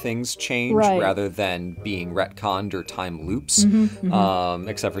when things change, rather than being retconned or time loops,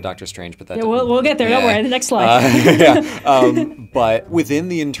 except for Doctor Strange, but that we'll get there, don't worry, the next slide. But within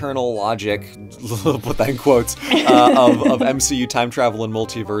the internal logic, put that in quotes, of MCU time travel and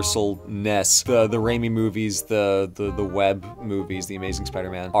multiversalness, the Raimi movies, the Web movies, the Amazing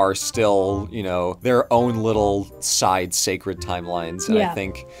Spider-Man, are still, you know, their own little side sacred timelines, and I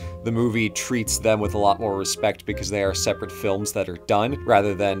think the movie treats them with a lot more respect because they are separate films that are done,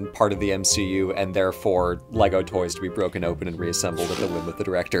 rather than part of the MCU and therefore Lego toys to be broken open and reassembled at the whim of the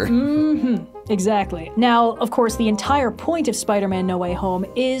director. Exactly. Now, of course, the entire point of Spider-Man No Way Home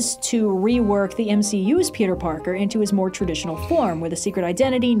is to rework the MCU's Peter Parker into his more traditional form, with a secret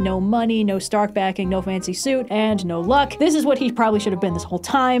identity, no money, no Stark backing, no fancy suit, and no luck. This is what he probably should have been this whole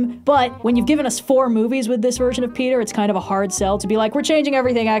time, but when you've given us 4 movies with this version of Peter, it's kind of a hard sell to be like, we're changing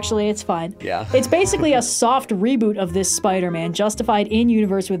everything, actually, it's fine. Yeah. It's basically a soft reboot of this Spider-Man, justified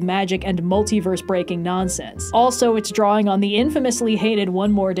in-universe with magic and multiverse-breaking nonsense. Also, it's drawing on the infamously hated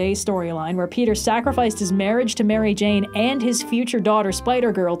One More Day storyline, where Peter sacrificed his marriage to Mary Jane and his future daughter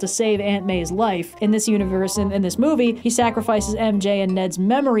Spider-Girl to save Aunt May's life. In this universe, in this movie, he sacrifices MJ and Ned's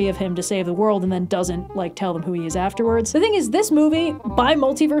memory of him to save the world and then doesn't, like, tell them who he is afterwards. The thing is, this movie, by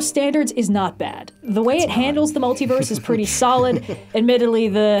multiverse standards, is not bad. The way it handles the multiverse is pretty solid. Admittedly,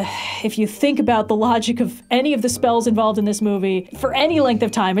 if you think about the logic of any of the spells involved in this movie, for any length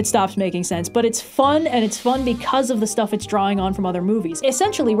of time, it stops making sense, but it's fun, and it's fun because of the stuff it's drawing on from other movies.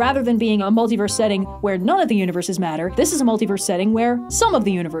 Essentially, rather than being a multiverse setting where none of the universes matter, this is a multiverse setting where some of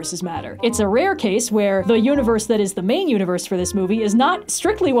the universes matter. It's a rare case where the universe that is the main universe for this movie is not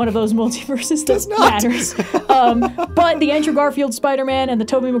strictly one of those multiverses that matters. But the Andrew Garfield Spider-Man and the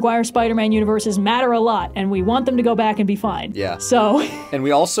Tobey Maguire Spider-Man universes matter a lot, and we want them to go back and be fine. Yeah. So... And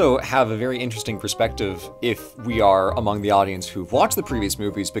we also have a very interesting perspective if we are among the audience who've watched the previous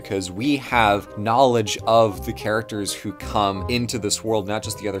movies, because we have knowledge of the characters who come into this world, not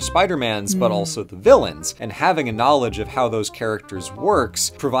just the other Spider-Mans, but also the villains. And having a knowledge of how those characters works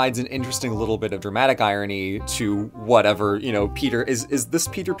provides an interesting little bit of dramatic irony to whatever, you know, Peter, is this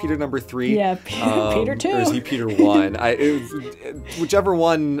Peter number 3? Yeah, Peter 2. Or is he Peter 1? Whichever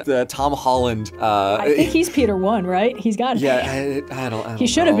one, Tom Holland. I think he's Peter 1, right? He's got to be. I don't He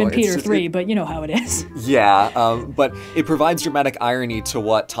should have know. been Peter 3, but you know how it is. Yeah, but it provides dramatic irony to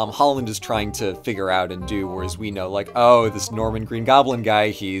what Tom Holland is trying to figure out and do, whereas we know, like, oh, this Norman Green Goblin guy,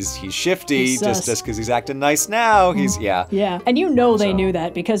 he's shifty, just because he's acting nice now, Yeah, and you know they knew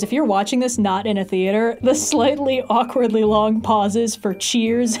that, because if you're watching this not in a theater, the slightly awkwardly long pauses for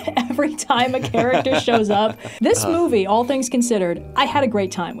cheers every time a character shows up. This movie, all things considered, I had a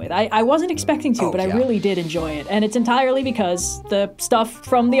great time with. I wasn't expecting to, but I really did enjoy it, and it's entirely because the stuff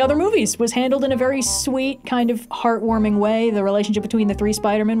from the other movies was handled in a very sweet, kind of heartwarming way. The relationship between the 3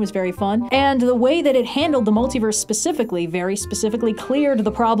 Spider-Men was very fun, and the way that it handled the multiverse specifically, very specifically cleared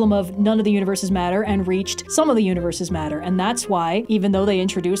the problem of none of the universes matter and reached some of the universes matter, and that's why, even though they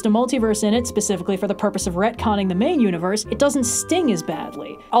introduced a multiverse in it specifically for the purpose of retconning the main universe, it doesn't sting as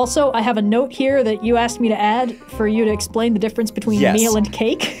badly. Also, I have a note here that you asked me to add for you to explain the difference between meal and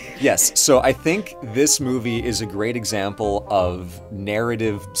cake. Yes, so I think this movie is a great example of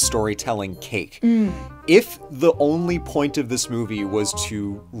narrative storytelling cake. if the only point of this movie was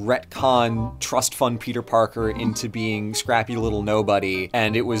to retcon trust fund Peter Parker into being scrappy little nobody,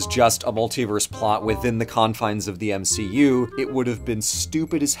 and it was just a multiverse plot within the confines of the MCU, it would have been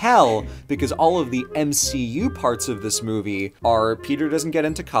stupid as hell, because all of the MCU parts of this movie are Peter doesn't get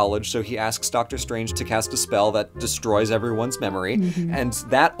into college, so he asks Doctor Strange to cast a spell that destroys everyone's memory, and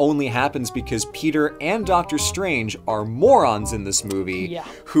that only happens because Peter and Doctor Strange are morons in this movie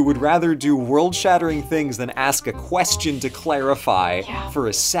who would rather do world-shattering things than ask a question to clarify for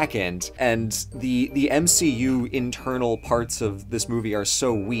a second. And the MCU internal parts of this movie are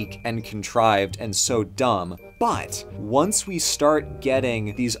so weak and contrived and so dumb. But once we start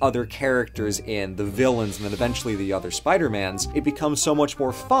getting these other characters in, the villains, and then eventually the other Spider-Mans, it becomes so much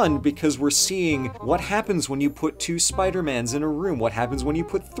more fun because we're seeing what happens when you put 2 Spider-Mans in a room, what happens when you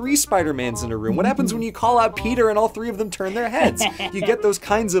put 3 Spider-Mans in a room, what happens when you call out Peter and all 3 of them turn their heads. You get those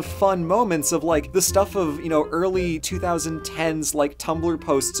kinds of fun moments of like the stuff of, you know, early 2010s like Tumblr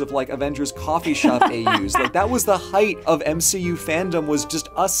posts of like Avengers coffee shop AUs. Like that was the height of MCU fandom, was just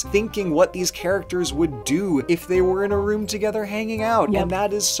us thinking what these characters would do if they were in a room together hanging out. And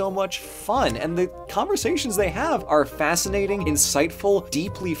that is so much fun. And the conversations they have are fascinating, insightful,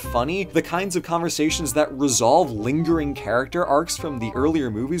 deeply funny. The kinds of conversations that resolve lingering character arcs from the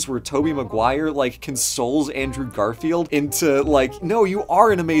earlier movies where Tobey Maguire like consoles Andrew Garfield into like, no, you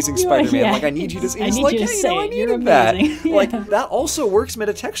are an amazing Spider-Man. Like I need you to say, like, hey, you know, I needed that. Like that also works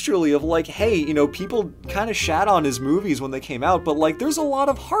metatextually of like, hey, you know, people kind of shat on his movies when they came out, but like there's a lot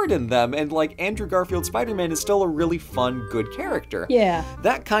of heart in them, and like Andrew Garfield Spider-Man is still a really fun, good character.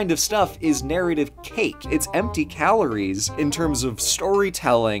 That kind of stuff is narrative cake. It's empty calories in terms of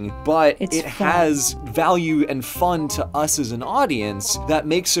storytelling, but it has value and fun to us as an audience that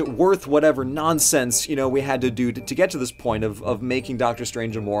makes it worth whatever nonsense, you know, we had to do to get to this point of making Doctor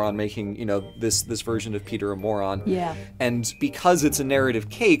Strange a moron, making, you know, this version of Peter a moron. And because it's a narrative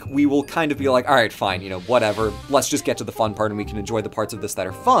cake, we will kind of be like, all right, fine, you know, whatever, let's just get to the fun part and we can enjoy the parts of this that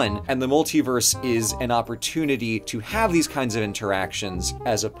are fun. And the multiverse is an opportunity to have these kinds of interactions,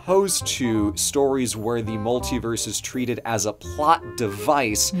 as opposed to stories where the multiverse is treated as a plot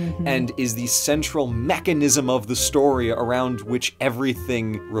device and is the central mechanism of the story around which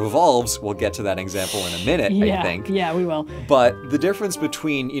everything revolves. We'll get to that example in a minute, I think. Yeah, we will. But the difference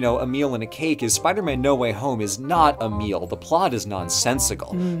between, you know, a meal and a cake is Spider-Man No Way Home is not a meal. The plot is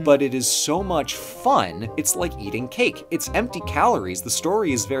nonsensical, but it is so much fun. It's like eating cake. It's empty calories. The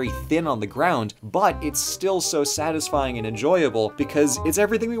story is very thin on the ground, but it's still so satisfying and enjoyable because it's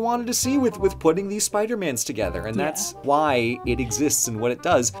everything we wanted to see with putting these Spider-Mans together. And that's why it exists and what it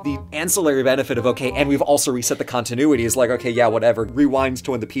does. The ancillary benefit of, okay, and we've also reset the continuity is like, okay, yeah, whatever. Rewinds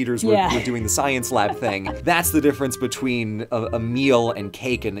to when the Peters were doing the science lab thing. That's the difference between a meal and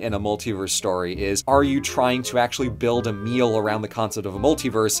cake in a multiverse story is, are you trying to actually build a meal around the concept of a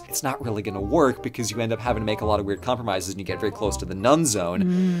multiverse? It's not really going to work because you end up having to make a lot of weird compromises and you get very close to the none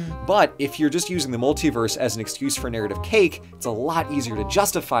zone. But if you're just using the multiverse as an excuse for narrative cake, it's a lot easier to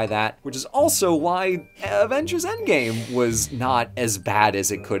justify that, which is also why Avengers Endgame was not as bad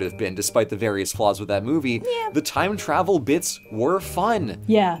as it could have been, despite the various flaws with that movie. The time travel bits were fun.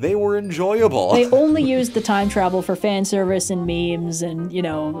 They were enjoyable. They only used the time travel for fan service and memes and, you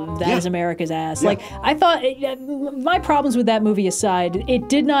know, that is America's ass. Like, I thought, my problems with that movie aside, it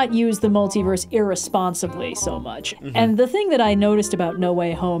did not use the multiverse irresponsibly so much. And the thing that I noticed about No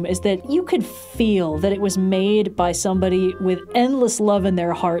Way Home is that you could feel that it was made by somebody with endless love in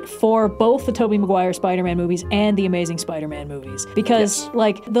their heart for both the Tobey Maguire Spider-Man movies and the Amazing Spider-Man movies. Because,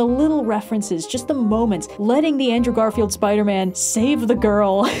 like, the little references, just the moments, letting the Andrew Garfield Spider-Man save the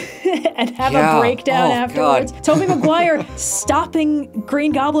girl and have a breakdown afterwards. Tobey Maguire stopping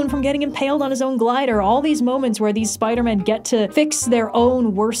Green Goblin from getting impaled on his own glider. All these moments where these Spider-Men get to fix their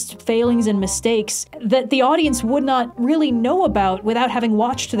own worst failings and mistakes that the audience would not really know about without having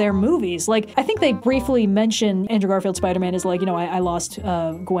watched their movies. Like, I think they briefly mention Andrew Garfield Spider-Man as like, you know, I lost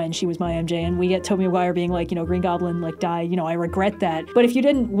Gwen, she was my MJ, and we get Tobey Maguire being like, you know, Green Goblin like died, you know, I regret that. But if you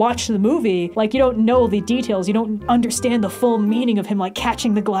didn't watch the movie, like, you don't know the details, you don't understand the full meaning of him like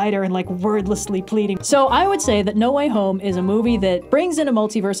catching the glider and like wordlessly pleading. So I would say that No Way Home is a movie that brings in a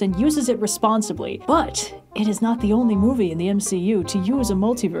multiverse and uses it responsibly, but it is not the only movie in the MCU to use a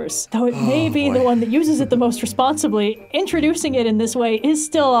multiverse. Though it may be the one that uses it the most responsibly, introducing it in this way is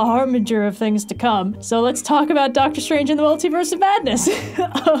still a harbinger of things to come. So let's talk about Doctor Strange and the Multiverse of Badness.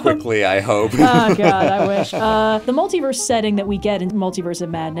 Quickly, I hope. Oh god, I wish. The multiverse setting that we get in Multiverse of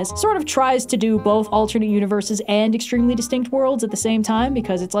Madness sort of tries to do both alternate universes and extremely distinct worlds at the same time,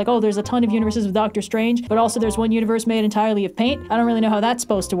 because it's like, oh, there's a ton of universes with Doctor Strange, but also there's one universe made entirely of paint. I don't really know how that's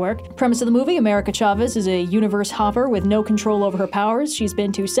supposed to work. Premise of the movie, America Chavez is a universe hopper with no control over her powers. She's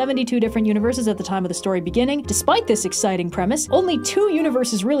been to 72 different universes at the time of the story beginning. Despite this exciting premise, only 2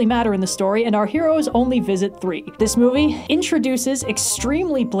 universes really matter in the story, and our heroes only visit 3. This movie introduces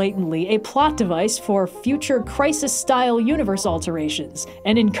extremely blatantly a plot device for future Crisis-style universe alterations.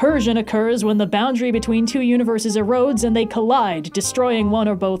 An incursion occurs when the boundary between 2 universes erodes and they collide, destroying one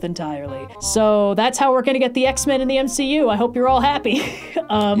or both entirely. So that's how we're gonna get the X-Men in the MCU. I hope you're all happy.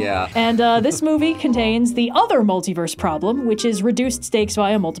 Yeah. And this movie contains the other multiverse problem, which is reduced stakes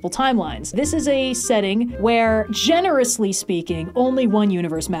via multiple timelines. This is a setting where, generously speaking, only one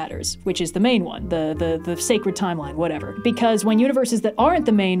universe matters, which is the main one, the sacred timeline, whatever. Because when universes that aren't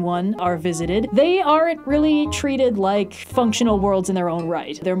the main one are visited, they aren't really treated like functional worlds in their own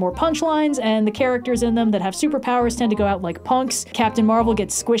right. They're more punchlines, and the characters in them that have superpowers tend to go out like punks. Captain Marvel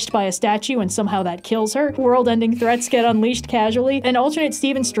gets squished by a statue and somehow that kills her. World-ending threats get unleashed casually. An alternate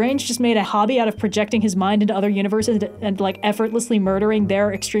Stephen Strange just made a hobby out of projecting his mind into other universes and like effortlessly murdering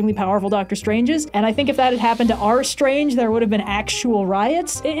their extremely powerful Doctor Stranges. And I think if that had happened to our Strange, there would have been actual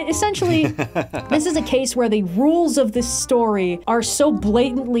riots. Essentially, this is a case where the rules of this story are so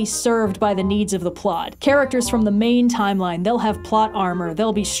blatantly served by the needs of the plot. Characters from the main timeline, they'll have plot armor,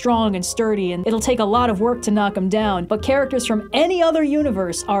 they'll be strong and sturdy, and it'll take a lot of work to knock them down. But characters from any other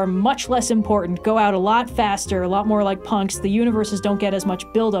universe are much less important, go out a lot faster, a lot more like punks. The universes don't get as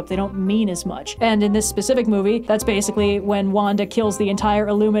much buildup, they don't mean as much. And in this specific movie, that's basically when Wanda kills the entire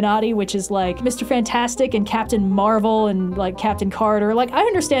Illuminati, which is like Mr. Fantastic and Captain Marvel and like Captain Carter. Like, I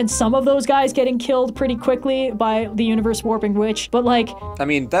understand some of those guys getting killed pretty quickly by the universe warping witch, but like... I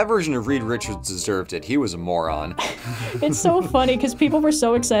mean, that version of Reed Richards deserved it. He was a moron. It's so funny because people were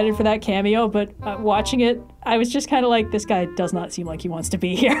so excited for that cameo, but watching it, I was just kind of like, this guy does not seem like he wants to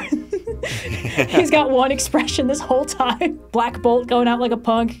be here. He's got one expression this whole time. Black Bolt going out like a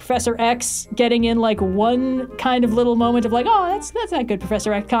punk, Professor X getting in like one kind of little moment of like, oh, that's not good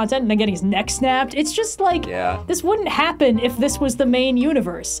Professor X content, and then getting his neck snapped. It's just like, this wouldn't happen if this was the main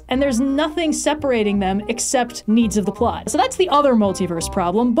universe, and there's nothing separating them except needs of the plot. So that's the other multiverse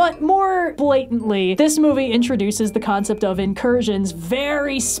problem, but more blatantly, this movie introduces the concept of incursions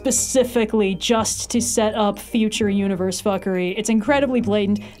very specifically just to set up future universe fuckery. It's incredibly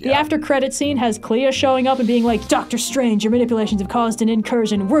blatant. The after credit scene has Clea showing up and being like, Doctor Strange, your manipulations have caused an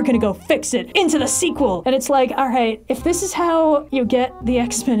incursion. We're gonna go fix it into the sequel. And it's like, all right, if this is how you get the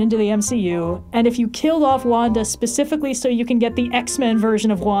X-Men into the MCU, and if you killed off Wanda specifically so you can get the X-Men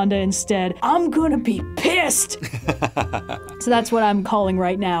version of Wanda instead, I'm gonna be pissed. So that's what I'm calling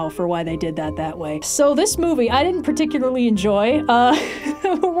right now for why they did that way. So this movie, I didn't particularly enjoy.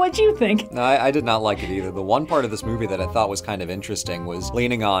 What'd you think? No, I did not like it either. The one part of this movie that I thought was kind of interesting was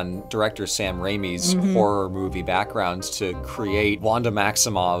leaning on director Sam Raimi's horror movie background to create Wanda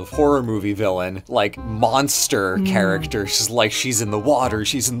Maximoff, horror movie villain, like monster characters, like she's in the water,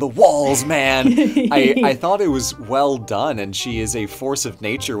 she's in the walls, man. I thought it was well done, and she is a force of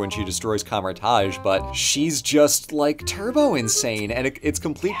nature when she destroys Kamar-Taj, but she's just like turbo insane, and it's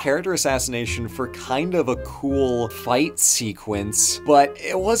complete character assassination for kind of a cool fight sequence, but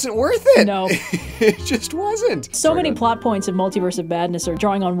it wasn't worth it. No. It just wasn't. So many plot points of Multiverse of Badness are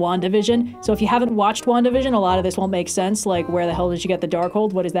drawing on WandaVision, so if you haven't watched WandaVision, a lot of this won't make sense, like where the hell did she get the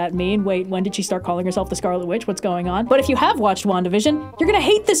Darkhold? What does that mean? Wait, when did she start calling herself the Scarlet Witch? What's going on? But if you have watched WandaVision, you're gonna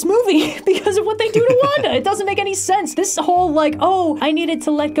hate this movie because of what they do to Wanda. It doesn't make any sense. This whole like, oh, I needed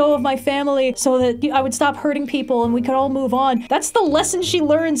to let go of my family so that I would stop hurting people and we could all move on. That's the lesson she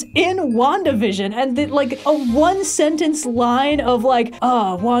learns in WandaVision, and like a one-sentence line of like,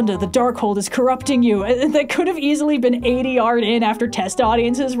 Wanda, the Darkhold is corrupting you. And that could have easily been 80 yard in after test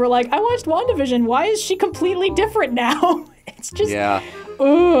audiences were like, I watched WandaVision. Why is she completely different now? It's just,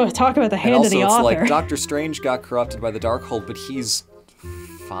 ooh, talk about the hand of the author. And also, it's like Doctor Strange got corrupted by the Darkhold, but he's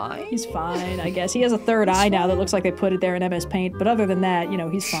fine? He's fine, I guess. He has a third eye now that looks like they put it there in MS Paint, but other than that, you know,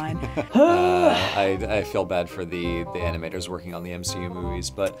 he's fine. I feel bad for the animators working on the MCU movies,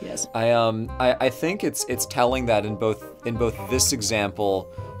 but yes. I think it's telling that in both this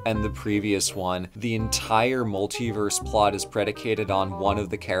example and the previous one, the entire multiverse plot is predicated on one of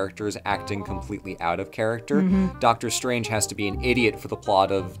the characters acting completely out of character. Doctor Strange has to be an idiot for the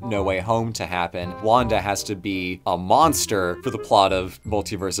plot of No Way Home to happen. Wanda has to be a monster for the plot of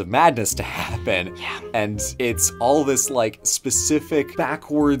Multiverse of Madness to happen. Yeah. And it's all this like specific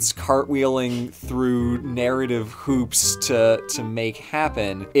backwards cartwheeling through narrative hoops to make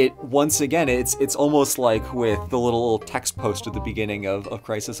happen. It, once again, it's almost like with the little text post at the beginning of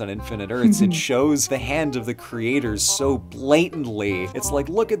Crisis on Infinite Earths. It shows the hand of the creators so blatantly. It's like,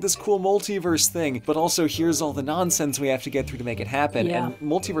 look at this cool multiverse thing, but also here's all the nonsense we have to get through to make it happen. Yeah. And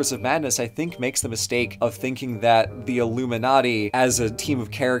Multiverse of Madness, I think, makes the mistake of thinking that the Illuminati as a team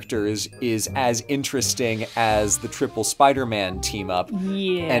of characters is as interesting as the triple Spider-Man team up.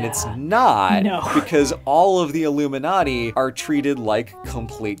 Yeah. And it's not, No. because all of the Illuminati are treated like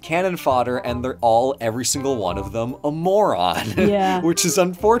complete cannon fodder, and they're all, every single one of them, a moron. Yeah. Which is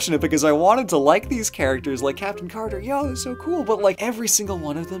unfortunate, because I wanted to like these characters, like Captain Carter, yo, they're so cool, but like every single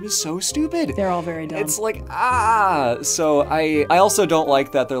one of them is so stupid. They're all very dumb. It's like, so I also don't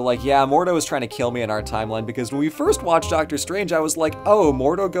like that they're like, yeah, Mordo is trying to kill me in our timeline, because when we first watched Doctor Strange, I was like, oh,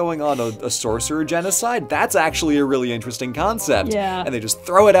 Mordo going on a sorcerer genocide? That's actually a really interesting concept. Yeah. And they just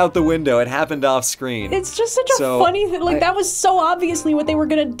throw it out the window. It happened off screen. It's just such a funny thing. Like, that was so obviously what they were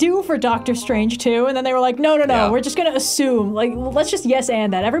gonna do for Doctor Strange too, and then they were like, no, Yeah. we're just gonna assume. Like, let's just yes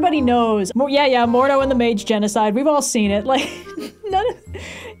and that. Everybody knows. Yeah, Mordo and the Mage genocide. We've all seen it. Like,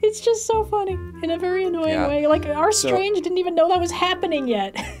 it's just so funny in a very annoying way. Like, our Strange didn't even know that was happening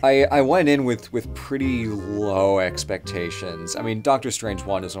yet. I went in with pretty low expectations. I mean, Doctor Strange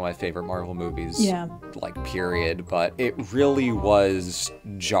 1 is one of my favorite Marvel movies. Yeah. Like, period. But it really was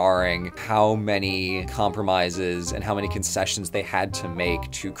jarring how many compromises and how many concessions they had to make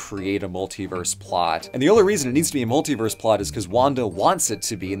to create a multiverse plot. And the only reason it needs to be a multiverse plot is because Wanda wants it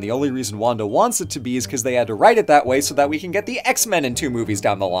to be. And the only reason Wanda wants it to be is because they had to write it that way so that we can get the X-Men in 2 movies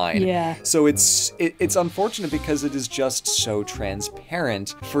down the line. Yeah. So it's unfortunate because it is just so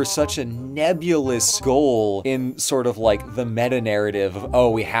transparent for such a nebulous goal in sort of like the meta narrative of, oh,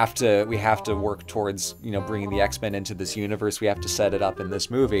 we have to work towards, you know, bringing the X-Men into this universe. We have to set it up in this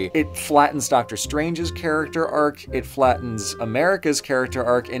movie. It flattens Doctor Strange's character arc. It flattens America's character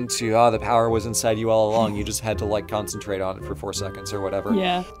arc into, oh, the power was inside you all along. You just had to like concentrate on it for 4 seconds or whatever.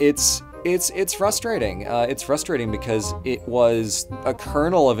 Yeah. It's frustrating. It's frustrating because it was a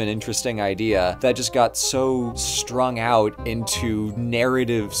kernel of an interesting idea that just got so strung out into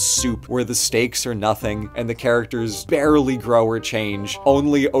narrative soup where the stakes are nothing and the characters barely grow or change,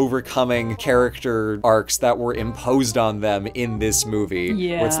 only overcoming character arcs that were imposed on them in this movie.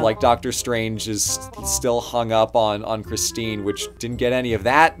 Yeah. Where it's like Doctor Strange is still hung up on Christine, which didn't get any of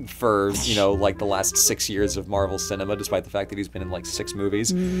that for, you know, like the last 6 years of Marvel cinema, despite the fact that he's been in like 6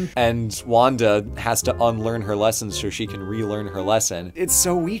 movies. And Wanda has to unlearn her lessons so she can relearn her lesson. It's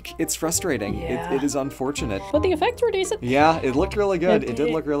so weak. It's frustrating. Yeah. It is unfortunate. But the effects were decent. Yeah, it looked really good. It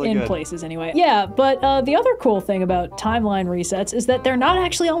did look really good. In places, anyway. Yeah, but the other cool thing about timeline resets is that they're not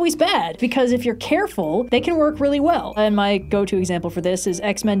actually always bad, because if you're careful, they can work really well. And my go-to example for this is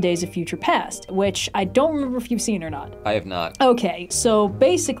X-Men Days of Future Past, which I don't remember if you've seen or not. I have not. Okay, so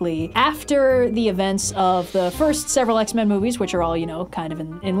basically, after the events of the first several X-Men movies, which are all, you know, kind of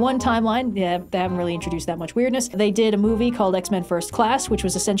in one timeline, yeah, they haven't really introduced that much weirdness, they did a movie called X-Men First Class, which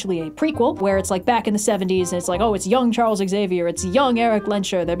was essentially a prequel, where it's like back in the 70s, and it's like, oh, it's young Charles Xavier, it's young Eric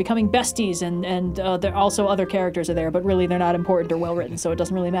Lenscher, they're becoming besties, and there also other characters are there, but really they're not important or well-written, so it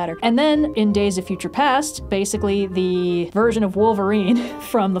doesn't really matter. And then, in Days of Future Past, basically the version of Wolverine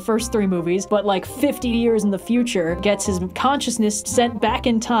from the first 3 movies, but like 50 years in the future, gets his consciousness sent back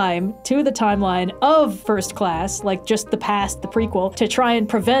in time to the timeline of First Class, like just the past, the prequel, to try and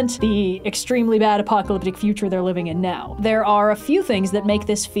prevent the extremely bad apocalyptic future they're living in now. There are a few things that make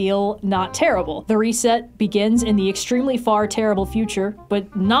this feel not terrible. The reset begins in the extremely far terrible future,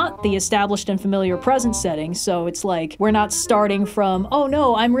 but not the established and familiar present setting, so it's like, we're not starting from, oh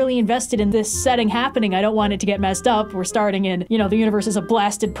no, I'm really invested in this setting happening, I don't want it to get messed up. We're starting in, you know, the universe is a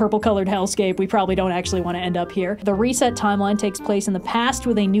blasted purple-colored hellscape, we probably don't actually want to end up here. The reset timeline takes place in the past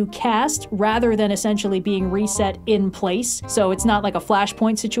with a new cast, rather than essentially being reset in place, so it's not like a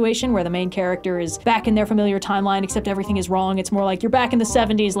Flashpoint situation situation where the main character is back in their familiar timeline, except everything is wrong. It's more like, you're back in the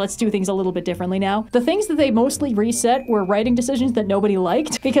 70s, let's do things a little bit differently now. The things that they mostly reset were writing decisions that nobody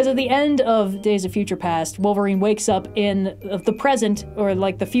liked, because at the end of Days of Future Past, Wolverine wakes up in the present, or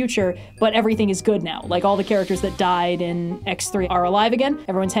like the future, but everything is good now. Like, all the characters that died in X3 are alive again.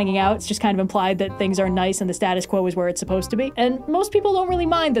 Everyone's hanging out. It's just kind of implied that things are nice and the status quo is where it's supposed to be. And most people don't really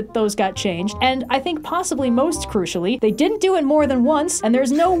mind that those got changed. And I think possibly most crucially, they didn't do it more than once, and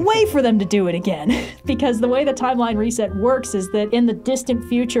there's no way for them to do it again. Because the way the timeline reset works is that in the distant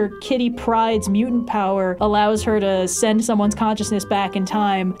future, Kitty Pryde's mutant power allows her to send someone's consciousness back in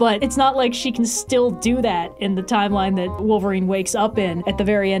time, but it's not like she can still do that in the timeline that Wolverine wakes up in at the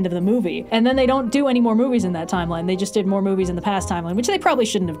very end of the movie. And then they don't do any more movies in that timeline. They just did more movies in the past timeline, which they probably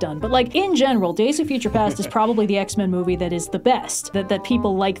shouldn't have done. But like, in general, Days of Future Past is probably the X-Men movie that is the best, that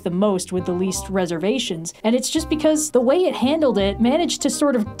people like the most with the least reservations. And it's just because the way it handled it managed to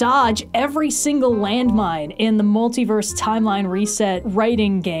sort of dodge every single landmine in the multiverse timeline reset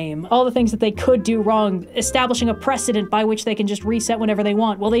writing game. All the things that they could do wrong, establishing a precedent by which they can just reset whenever they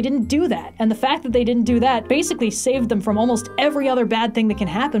want. Well, they didn't do that. And the fact that they didn't do that basically saved them from almost every other bad thing that can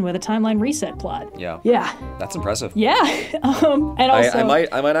happen with a timeline reset plot. Yeah. Yeah. That's impressive. Yeah. And also,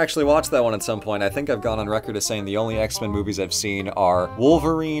 I might actually watch that one at some point. I think I've gone on record as saying the only X-Men movies I've seen are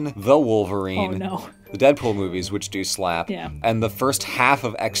Wolverine, The Wolverine, oh no, the Deadpool movies, which do slap, yeah, and the first half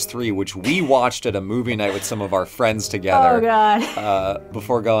of X3, which we watched at a movie night with some of our friends together. Oh god.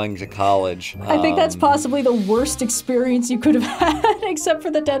 Before going to college. I think that's possibly the worst experience you could have had, except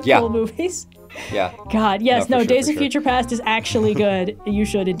for the Deadpool movies. Yeah. God, yes, no, Days of Future Past is actually good. You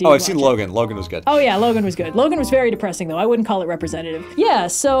should indeed Oh, I've seen watch it. Logan. Logan was good. Oh yeah, Logan was good. Logan was very depressing though. I wouldn't call it representative. Yeah,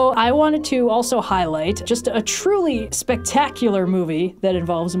 so I wanted to also highlight just a truly spectacular movie that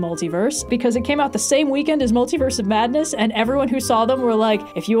involves a multiverse, because it came out the same weekend as Multiverse of Madness, and everyone who saw them were like,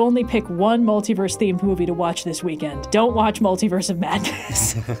 if you only pick one multiverse-themed movie to watch this weekend, don't watch Multiverse of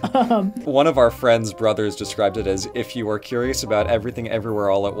Madness. One of our friends' brothers described it as, if you are curious about Everything Everywhere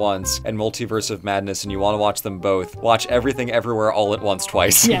All at Once and Multiverse of Madness and you want to watch them both, watch Everything Everywhere All at Once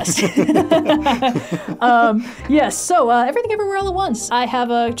twice. Yes. Yes, so Everything Everywhere All at Once. I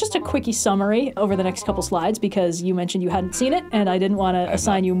have just a quickie summary over the next couple slides, because you mentioned you hadn't seen it, and I didn't want to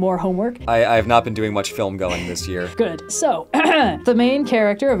assign you more homework. I have not been doing much film going this year. Good. So, the main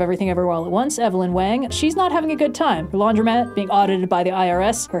character of Everything Everywhere All at Once, Evelyn Wang, she's not having a good time. Her laundromat being audited by the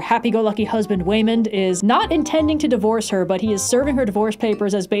IRS. Her happy-go-lucky husband, Waymond, is not intending to divorce her, but he is serving her divorce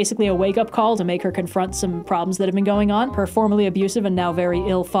papers as basically a wake-up call to make her confront some problems that have been going on. Her formerly abusive and now very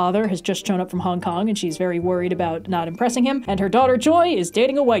ill father has just shown up from Hong Kong, and she's very worried about not impressing him. And her daughter, Joy, is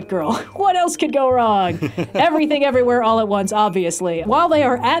dating a white girl. What else could go wrong? Everything Everywhere All at Once, obviously. While they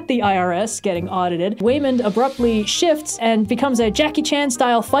are at the IRS getting audited, Waymond abruptly shifts and becomes a Jackie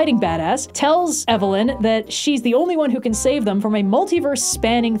Chan-style fighting badass, tells Evelyn that she's the only one who can save them from a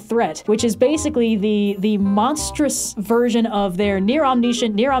multiverse-spanning threat, which is basically the monstrous version of their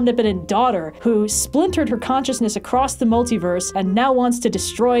near-omniscient, near-omnipotent daughter, who splintered her consciousness across the multiverse and now wants to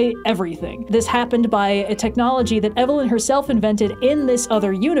destroy everything. This happened by a technology that Evelyn herself invented in this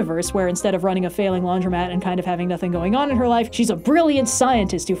other universe, where instead of running a failing laundromat and kind of having nothing going on in her life, she's a brilliant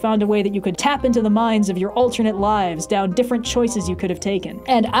scientist who found a way that you could tap into the minds of your alternate lives down different choices you could have taken.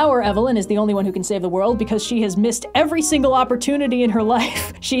 And our Evelyn is the only one who can save the world because she has missed every single opportunity in her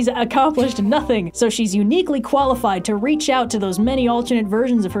life. She's accomplished nothing, so she's uniquely qualified to reach out to those many alternate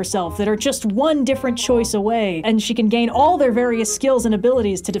versions of herself that are just one different choice away, and she can gain all their various skills and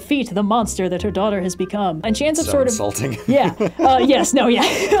abilities to defeat the monster that her daughter has become. And she ends up So sort of insulting. yeah. Yes. No. Yeah.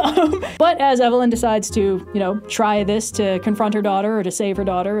 But as Evelyn decides to, try this to confront her daughter or to save her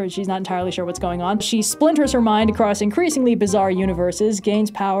daughter, or she's not entirely sure what's going on, she splinters her mind across increasingly bizarre universes,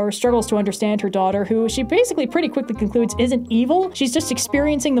 gains power, struggles to understand her daughter, who she basically pretty quickly concludes isn't evil. She's just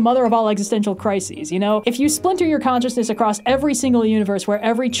experiencing the mother of all existential crises. If you splinter your consciousness across every single universe where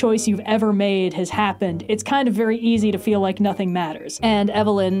every choice you've ever made has happened, it's kind of very easy to feel like nothing matters. And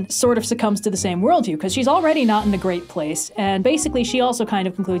Evelyn sort of succumbs to the same worldview, because she's already not in a great place, and basically she also kind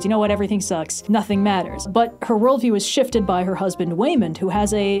of concludes, you know what, everything sucks, nothing matters. But her worldview is shifted by her husband Waymond,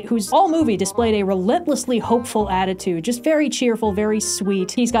 who's all movie displayed a relentlessly hopeful attitude, just very cheerful, very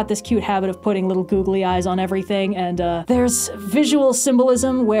sweet. He's got this cute habit of putting little googly eyes on everything, and there's visual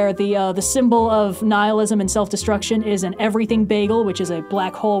symbolism where the symbol of nihilism and self-destruction is an everything bagel, which is a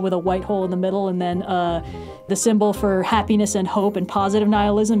black hole with a white hole hole in the middle, and then the symbol for happiness and hope and positive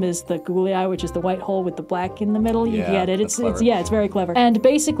nihilism is the googly eye, which is the white hole with the black in the middle. You get it. It's very clever. And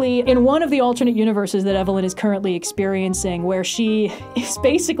basically, in one of the alternate universes that Evelyn is currently experiencing, where she is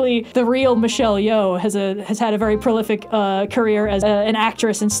basically the real Michelle Yeoh, has had a very prolific career as an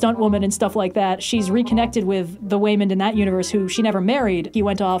actress and stunt woman and stuff like that. She's reconnected with the Waymond in that universe, who she never married. He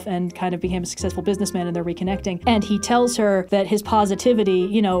went off and kind of became a successful businessman, and they're reconnecting. And he tells her that his positivity,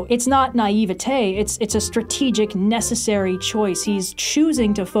 you know, it's not naivete, it's a strategic, necessary choice. He's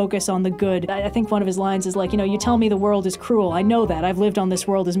choosing to focus on the good. I think one of his lines is like, you know, you tell me the world is cruel. I know that. I've lived on this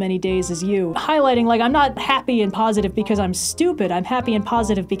world as many days as you. Highlighting, like, I'm not happy and positive because I'm stupid. I'm happy and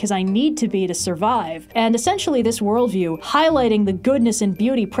positive because I need to be to survive. And essentially this worldview, highlighting the goodness and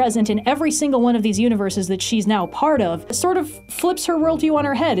beauty present in every single one of these universes that she's now part of, sort of flips her worldview on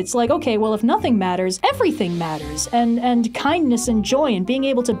her head. It's like, okay, well, if nothing matters, everything matters. And kindness and joy and being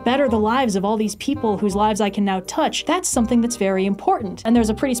able to better the lives of all these people whose lives I can now touch, that's something that's very important. And there's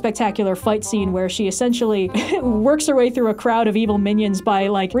a pretty spectacular fight scene where she essentially works her way through a crowd of evil minions by,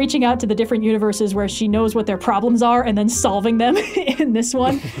 like, reaching out to the different universes where she knows what their problems are and then solving them in this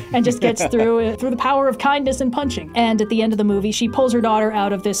one, and just gets through the power of kindness and punching. And at the end of the movie, she pulls her daughter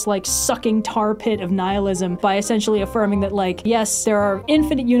out of this, like, sucking tar pit of nihilism by essentially affirming that, like, yes, there are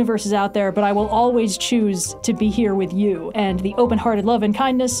infinite universes out there, but I will always choose to be here with you. And the open-hearted love and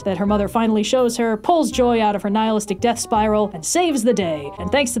kindness that her mother finally shows her pulls joy out of her nihilistic death spiral and saves the day.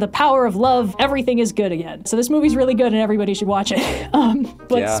 And thanks to the power of love, everything is good again. So this movie's really good and everybody should watch it.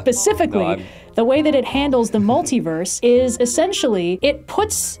 But specifically, the way that it handles the multiverse is essentially, it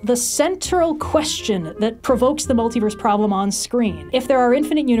puts the central question that provokes the multiverse problem on screen. If there are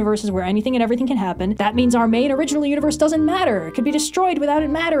infinite universes where anything and everything can happen, that means our main original universe doesn't matter. It could be destroyed without it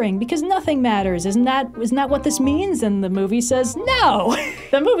mattering because nothing matters. Isn't that what this means? And the movie says, no.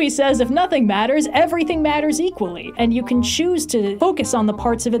 The movie says if nothing matters, everything matters equally. And you can choose to focus on the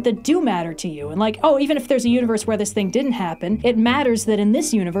parts of it that do matter to you. And like, oh, even if there's a universe where this thing didn't happen, it matters that in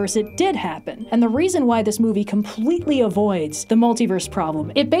this universe it did happen. And the reason why this movie completely avoids the multiverse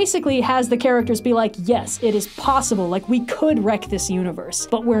problem, it basically has the characters be like, yes, it is possible, like we could wreck this universe,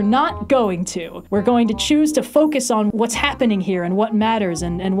 but we're not going to. We're going to choose to focus on what's happening here and what matters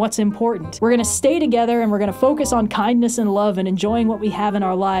and what's important. We're gonna stay together and we're gonna focus on kindness and love and enjoying what we have in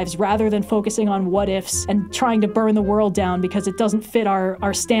our lives rather than focusing on what ifs and trying to burn the world down because it doesn't fit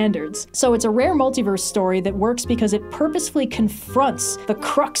our standards. So it's a rare multiverse story that works because it purposefully confronts the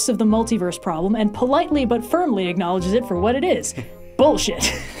crux of the multiverse problem and politely but firmly acknowledges it for what it is.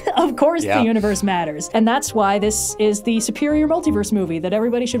 Bullshit. Of course the universe matters. And that's why this is the superior multiverse movie that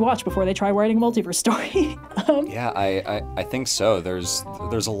everybody should watch before they try writing a multiverse story. I think so. There's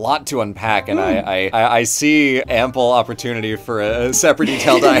a lot to unpack, and I see ample opportunity for a separate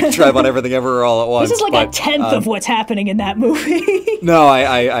detailed diatribe on everything everywhere all at once. This is like a tenth of what's happening in that movie. No,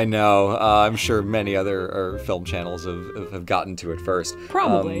 I know. I'm sure many other film channels have gotten to it first.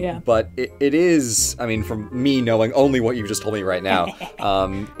 Probably, yeah. But it is, I mean, from me knowing only what you just told me right now,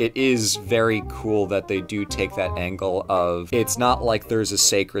 it is very cool that they do take that angle of, it's not like there's a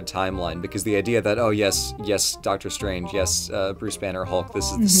sacred timeline, because the idea that, oh yes, Doctor Strange, yes, Bruce Banner, Hulk, this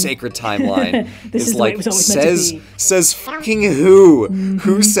is the sacred timeline, this is like, the way it was always meant to be. says fucking who?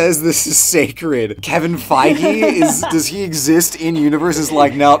 Who says this is sacred? Kevin Feige? Does he exist in universes?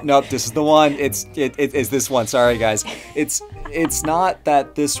 Like, nope, this is the one. It's this one. Sorry guys. It's not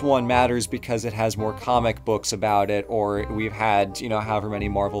that this one matters because it has more comic books about it, or we've had, you know, however many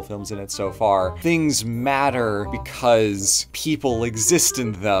Marvel films in it so far. Things matter because people exist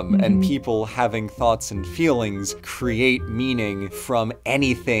in them, and people having thoughts and feelings create meaning from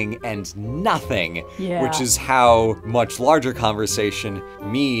anything and nothing, which is how much larger conversation,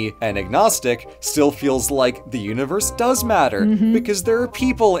 me, an agnostic, still feels like the universe does matter, because there are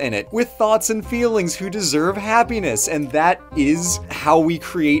people in it with thoughts and feelings who deserve happiness, and that is how we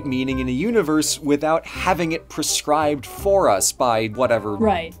create meaning in a universe without having it prescribed for us by whatever.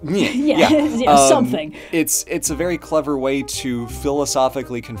 Right. Yeah. Something. It's a very clever way to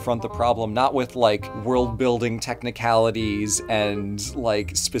philosophically confront the problem, not with like world building technicalities and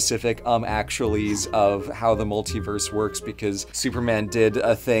like specific actuallys of how the multiverse works because Superman did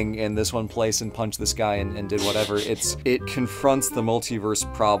a thing in this one place and punched this guy and did whatever. It confronts the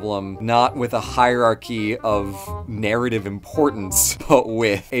multiverse problem not with a hierarchy of narrative importance importance, but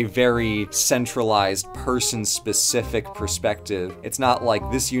with a very centralized, person-specific perspective. It's not like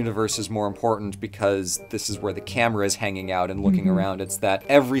this universe is more important because this is where the camera is hanging out and looking around. It's that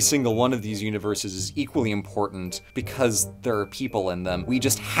every single one of these universes is equally important because there are people in them. We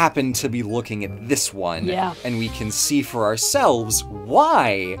just happen to be looking at this one, and we can see for ourselves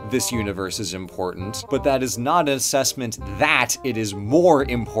why this universe is important, but that is not an assessment that it is more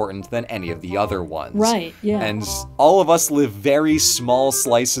important than any of the other ones. Right, yeah. And all of us live very small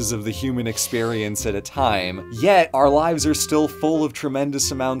slices of the human experience at a time, yet our lives are still full of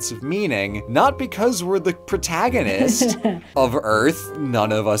tremendous amounts of meaning, not because we're the protagonist of Earth,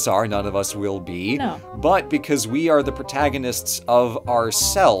 none of us are, none of us will be, but because we are the protagonists of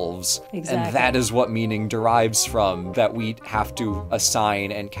ourselves, and that is what meaning derives from, that we have to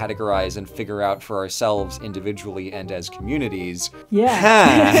assign and categorize and figure out for ourselves individually and as communities.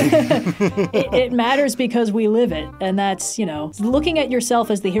 It matters because we live it, and that's, you know, looking at yourself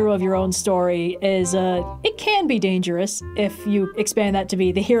as the hero of your own story is, it can be dangerous if you expand that to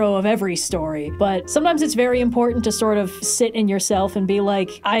be the hero of every story, but sometimes it's very important to sort of sit in yourself and be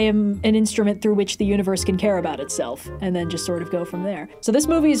like, I am an instrument through which the universe can care about itself, and then just sort of go from there. So this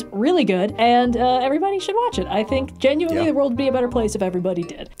movie is really good, and everybody should watch it. I think genuinely the world would be a better place if everybody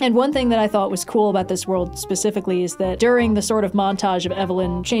did. And one thing that I thought was cool about this world specifically is that during the sort of montage of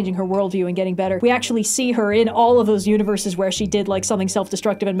Evelyn changing her worldview and getting better, we actually see her in all of those universes where she did like something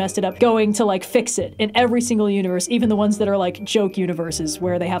self-destructive and messed it up, going to like fix it in every single universe, even the ones that are like joke universes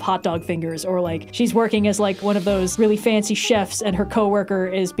where they have hot dog fingers, or like she's working as like one of those really fancy chefs and her coworker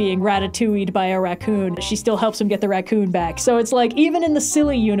is being ratatouilleed by a raccoon. She still helps him get the raccoon back. So it's like, even in the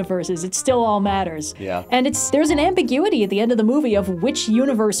silly universes, it still all matters. And there's an ambiguity at the end of the movie of which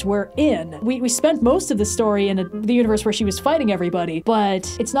universe we're in. We spent most of the story in the universe where she was fighting everybody,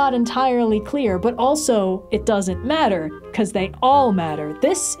 but it's not entirely clear. But also, it doesn't matter, because they all matter.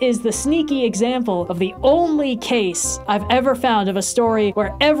 This is the sneaky example of the only case I've ever found of a story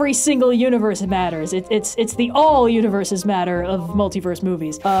where every single universe matters. It's the all universes matter of multiverse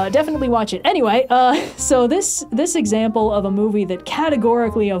movies. Definitely watch it. Anyway, so this example of a movie that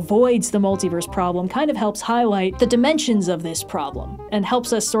categorically avoids the multiverse problem kind of helps highlight the dimensions of this problem and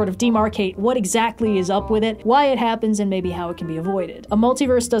helps us sort of demarcate what exactly is up with it, why it happens, and maybe how it can be avoided. A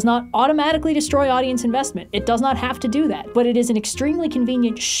multiverse does not automatically destroy audience investment. It does not have to do that, but it is an extremely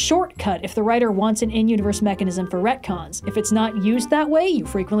convenient shortcut if the writer wants an in-universe mechanism for retcons. If it's not used that way, you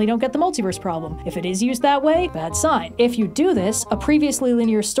frequently don't get the multiverse problem. If it is used that way, bad sign. If you do this, a previously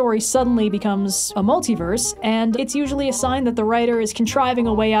linear story suddenly becomes a multiverse, and it's usually a sign that the writer is contriving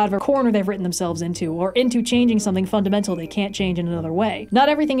a way out of a corner they've written themselves into, or into changing something fundamental they can't change in another way. Not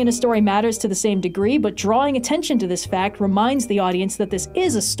everything in a story matters to the same degree, but drawing attention to this fact reminds the audience that this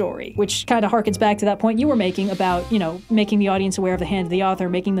is a story, which kind of harkens back to that point you were making about, you know, making the audience aware of the hand of the author,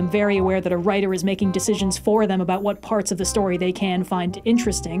 making them very aware that a writer is making decisions for them about what parts of the story they can find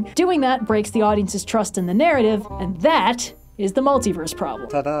interesting. Doing that breaks the audience's trust in the narrative, and that is the multiverse problem.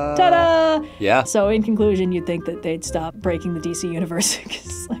 Ta-da! Ta-da! Yeah. So in conclusion, you'd think that they'd stop breaking the DC universe,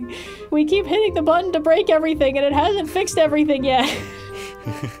 because like, we keep hitting the button to break everything and it hasn't fixed everything yet.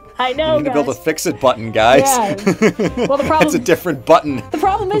 I know, you need to build a fix-it button, guys. Yeah. Well, the problem... It's a different button. The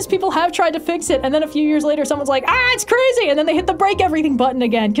problem is people have tried to fix it, and then a few years later someone's like, it's crazy! And then they hit the break everything button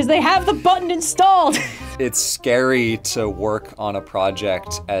again, because they have the button installed. It's scary to work on a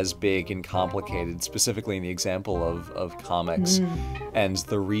project as big and complicated, specifically in the example of comics. And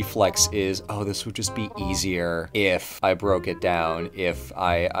the reflex is, oh, this would just be easier if I broke it down, if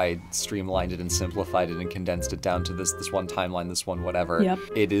I streamlined it and simplified it and condensed it down to this one timeline, this one whatever. Yep.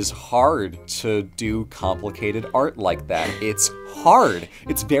 It is hard to do complicated art like that. It's hard.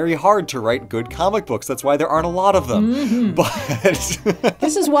 It's very hard to write good comic books. That's why there aren't a lot of them. But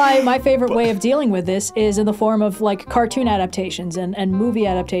this is why my favorite way of dealing with this is in the form of like cartoon adaptations and movie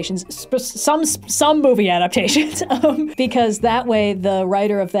adaptations, some movie adaptations, because that way the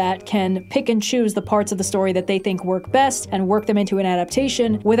writer of that can pick and choose the parts of the story that they think work best and work them into an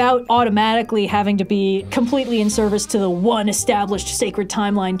adaptation without automatically having to be completely in service to the one established sacred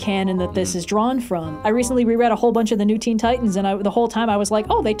timeline canon that this is drawn from. I recently reread a whole bunch of the new Teen Titans, and the whole time I was like,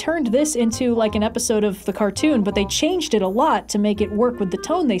 oh, they turned this into like an episode of the cartoon, but they changed it a lot to make it work with the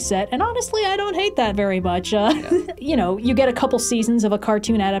tone they set, and honestly, I don't hate that very much. You know, you get a couple seasons of a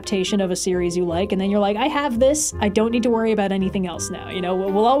cartoon adaptation of a series you like, and then you're like, I have this, I don't need to worry about anything else now. You know,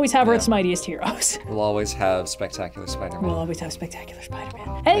 we'll always have Earth's Mightiest Heroes. We'll always have Spectacular Spider-Man. We'll always have Spectacular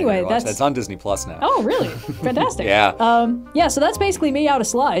Spider-Man. Anyway, that's on Disney Plus now. Oh, really? Fantastic. Yeah. So that's basically me out of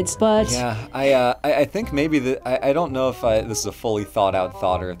slides, but... Yeah, I think maybe I don't know if this is a fully thought thought out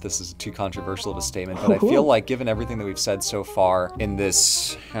thought, or if this is too controversial of a statement, but I feel like given everything that we've said so far in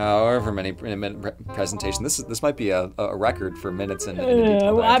this however many minute presentation, this might be a record for minutes in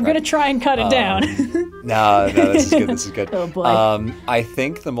detail. I'm gonna try and cut it down. No, this is good. This is good. Oh boy. I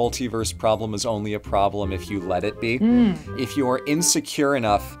think the multiverse problem is only a problem if you let it be. If you are insecure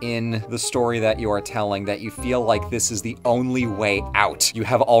enough in the story that you are telling that you feel like this is the only way out, you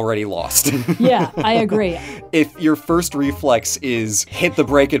have already lost. Yeah, I agree. If your first reflex is hit the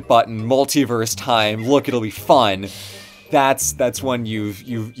break it button, multiverse time, look, it'll be fun. That's when you've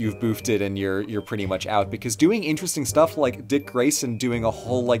boofed it and you're pretty much out, because doing interesting stuff like Dick Grayson doing a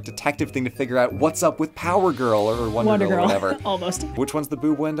whole like detective thing to figure out what's up with Power Girl or Wonder Girl or whatever. Almost. Which one's the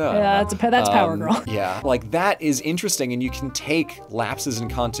boob window? Yeah, that's Power Girl. Yeah, like that is interesting, and you can take lapses in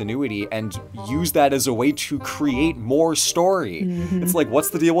continuity and use that as a way to create more story. It's like,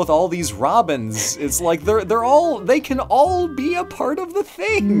 what's the deal with all these Robins? It's like they can all be a part of the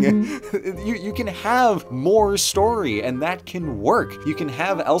thing. You can have more story, and that can work. You can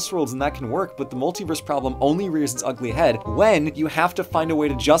have Elseworlds and that can work, but the multiverse problem only rears its ugly head when you have to find a way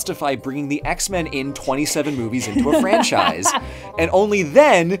to justify bringing the X-Men in 27 movies into a franchise. And only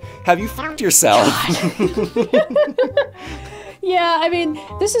then have you fucked yourself. Yeah, I mean,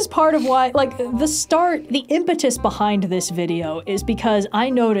 this is part of why, like, the impetus behind this video is because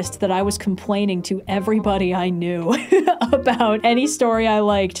I noticed that I was complaining to everybody I knew about any story I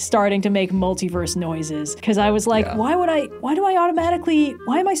liked starting to make multiverse noises. Because I was like, why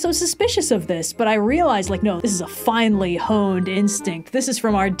am I so suspicious of this? But I realized, like, no, this is a finely honed instinct. This is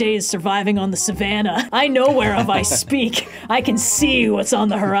from our days surviving on the savannah. I know whereof I speak. I can see what's on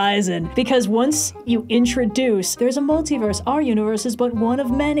the horizon. Because once you introduce, there's a multiverse, our universe is but one of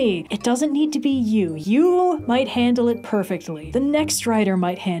many. It doesn't need to be you. You might handle it perfectly. The next writer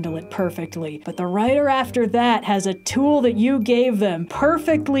might handle it perfectly. But the writer after that has a tool that you gave them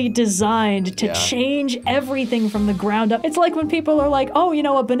perfectly designed to change everything from the ground up. It's like when people are like, oh, you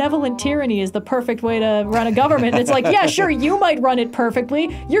know, a benevolent tyranny is the perfect way to run a government. It's like, yeah, sure, you might run it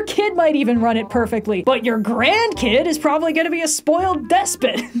perfectly. Your kid might even run it perfectly. But your grandkid is probably going to be a spoiled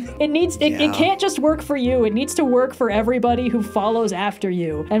despot. It can't just work for you. It needs to work for everybody who follows after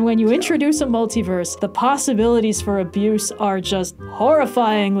you. And when you introduce a multiverse, the possibilities for abuse are just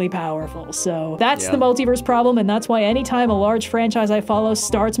horrifyingly powerful. So that's the multiverse problem, and that's why anytime a large franchise I follow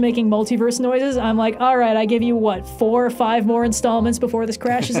starts making multiverse noises, I'm like, all right, I give you, what, 4 or 5 more installments before this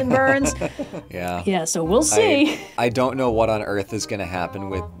crashes and burns? Yeah, so we'll see. I don't know what on earth is going to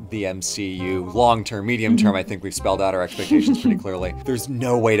happen with the MCU. Long term, medium term, I think we've spelled out our expectations pretty clearly. There's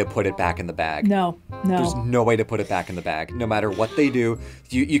no way to put it back in the bag. No. There's no way to put it back in the bag. No matter what they do,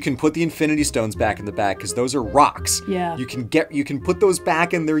 you can put the Infinity Stones back in the bag because those are rocks. Yeah. You can put those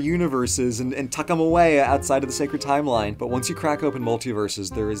back in their universes and tuck them away outside of the sacred timeline. But once you crack open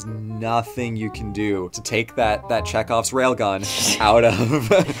multiverses, there is nothing you can do to take that Chekhov's railgun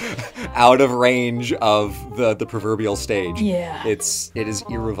out of range of the proverbial stage. Yeah. It is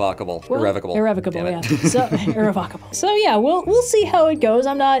irrevocable. Irrevocable. Irrevocable, yeah. So irrevocable. So yeah, we'll see how it goes.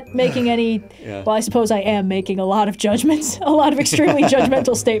 I'm not making any. Well, I suppose I am making a lot of judgments. A lot of extremely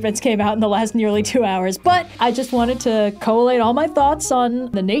judgmental statements came out in the last nearly 2 hours. But I just wanted to collate all my thoughts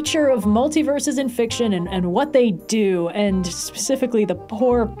on the nature of multiverses in fiction and what they do, and specifically the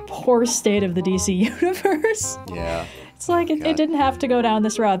poor state of the DC universe. Yeah. It's like it didn't have to go down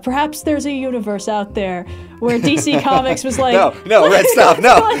this route. Perhaps there's a universe out there where DC Comics was like, no, Red stuff,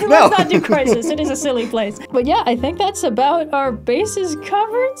 no. Let's not do Crisis. It is a silly place. But yeah, I think that's about our bases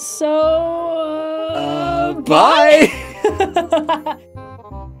covered. So bye.